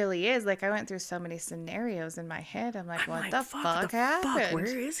 It really is. Like, I went through so many scenarios in my head. I'm like, what the fuck happened? Where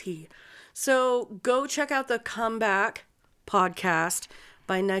is he? So go check out the Comeback podcast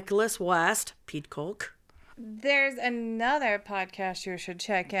by Nicholas West, Pete Kolk. There's another podcast you should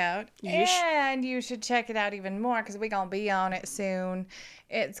check out. And you should check it out even more because we're going to be on it soon.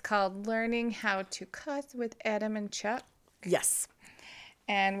 It's called Learning How to Cuss with Adam and Chuck. Yes.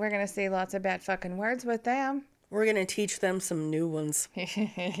 And we're going to say lots of bad fucking words with them. We're going to teach them some new ones.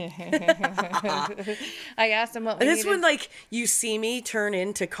 I asked them what we This needed. one, you see me turn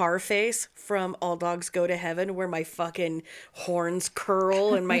into Carface from All Dogs Go to Heaven, where my fucking horns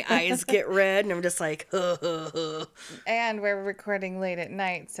curl and my eyes get red, and I'm just like, And we're recording late at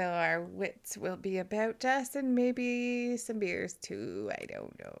night, so our wits will be about us, and maybe some beers too. I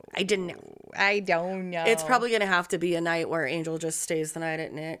don't know. I didn't know. I don't know. It's probably going to have to be a night where Angel just stays the night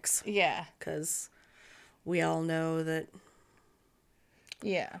at Nick's. Yeah. Because we all know that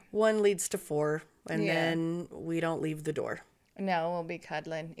Yeah. one leads to four, and then we don't leave the door. No, we'll be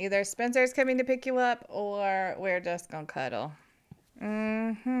cuddling. Either Spencer's coming to pick you up, or we're just gonna cuddle.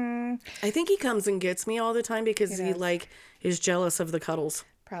 I think he comes and gets me all the time because he is jealous of the cuddles.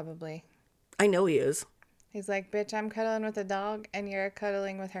 Probably. I know he is. He's like, bitch, I'm cuddling with a dog, and you're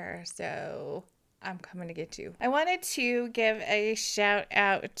cuddling with her, so I'm coming to get you. I wanted to give a shout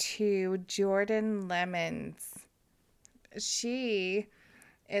out to Jordan Lemons. She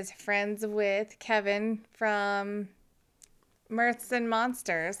is friends with Kevin from Mirths and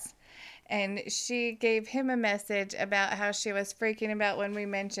Monsters. And she gave him a message about how she was freaking about when we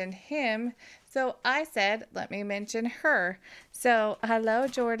mentioned him. So I said, let me mention her. So, hello,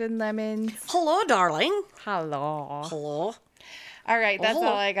 Jordan Lemons. Hello, darling. Hello. Hello. All right, that's Hello.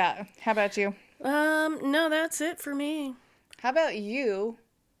 all I got. How about you? No, that's it for me. How about you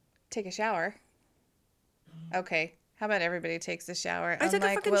take a shower? Okay. How about everybody takes a shower? I took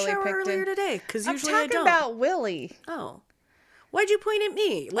a fucking shower earlier today, because I'm usually I talking don't. about Willie. Oh. Why'd you point at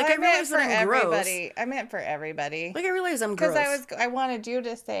me? I I realize that I'm everybody. gross. I meant for everybody. I realize I'm gross. Because I wanted you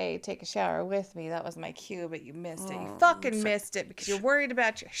to say, take a shower with me. That was my cue, but you missed it. You fucking missed it because you're worried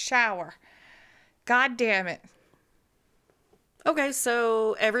about your shower. God damn it. Okay,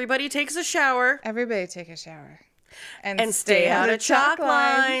 so everybody takes a shower. Everybody take a shower. And stay out of chalk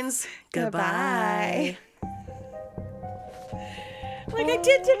lines. Goodbye. I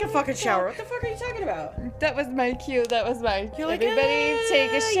did take a fucking shower. What the fuck are you talking about? That was my cue. That was my cue. You're like, Everybody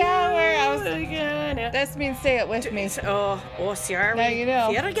take a shower. Yeah. That means say it with me. Oh, sorry. Now you know.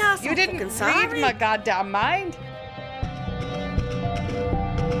 You You didn't read my goddamn mind.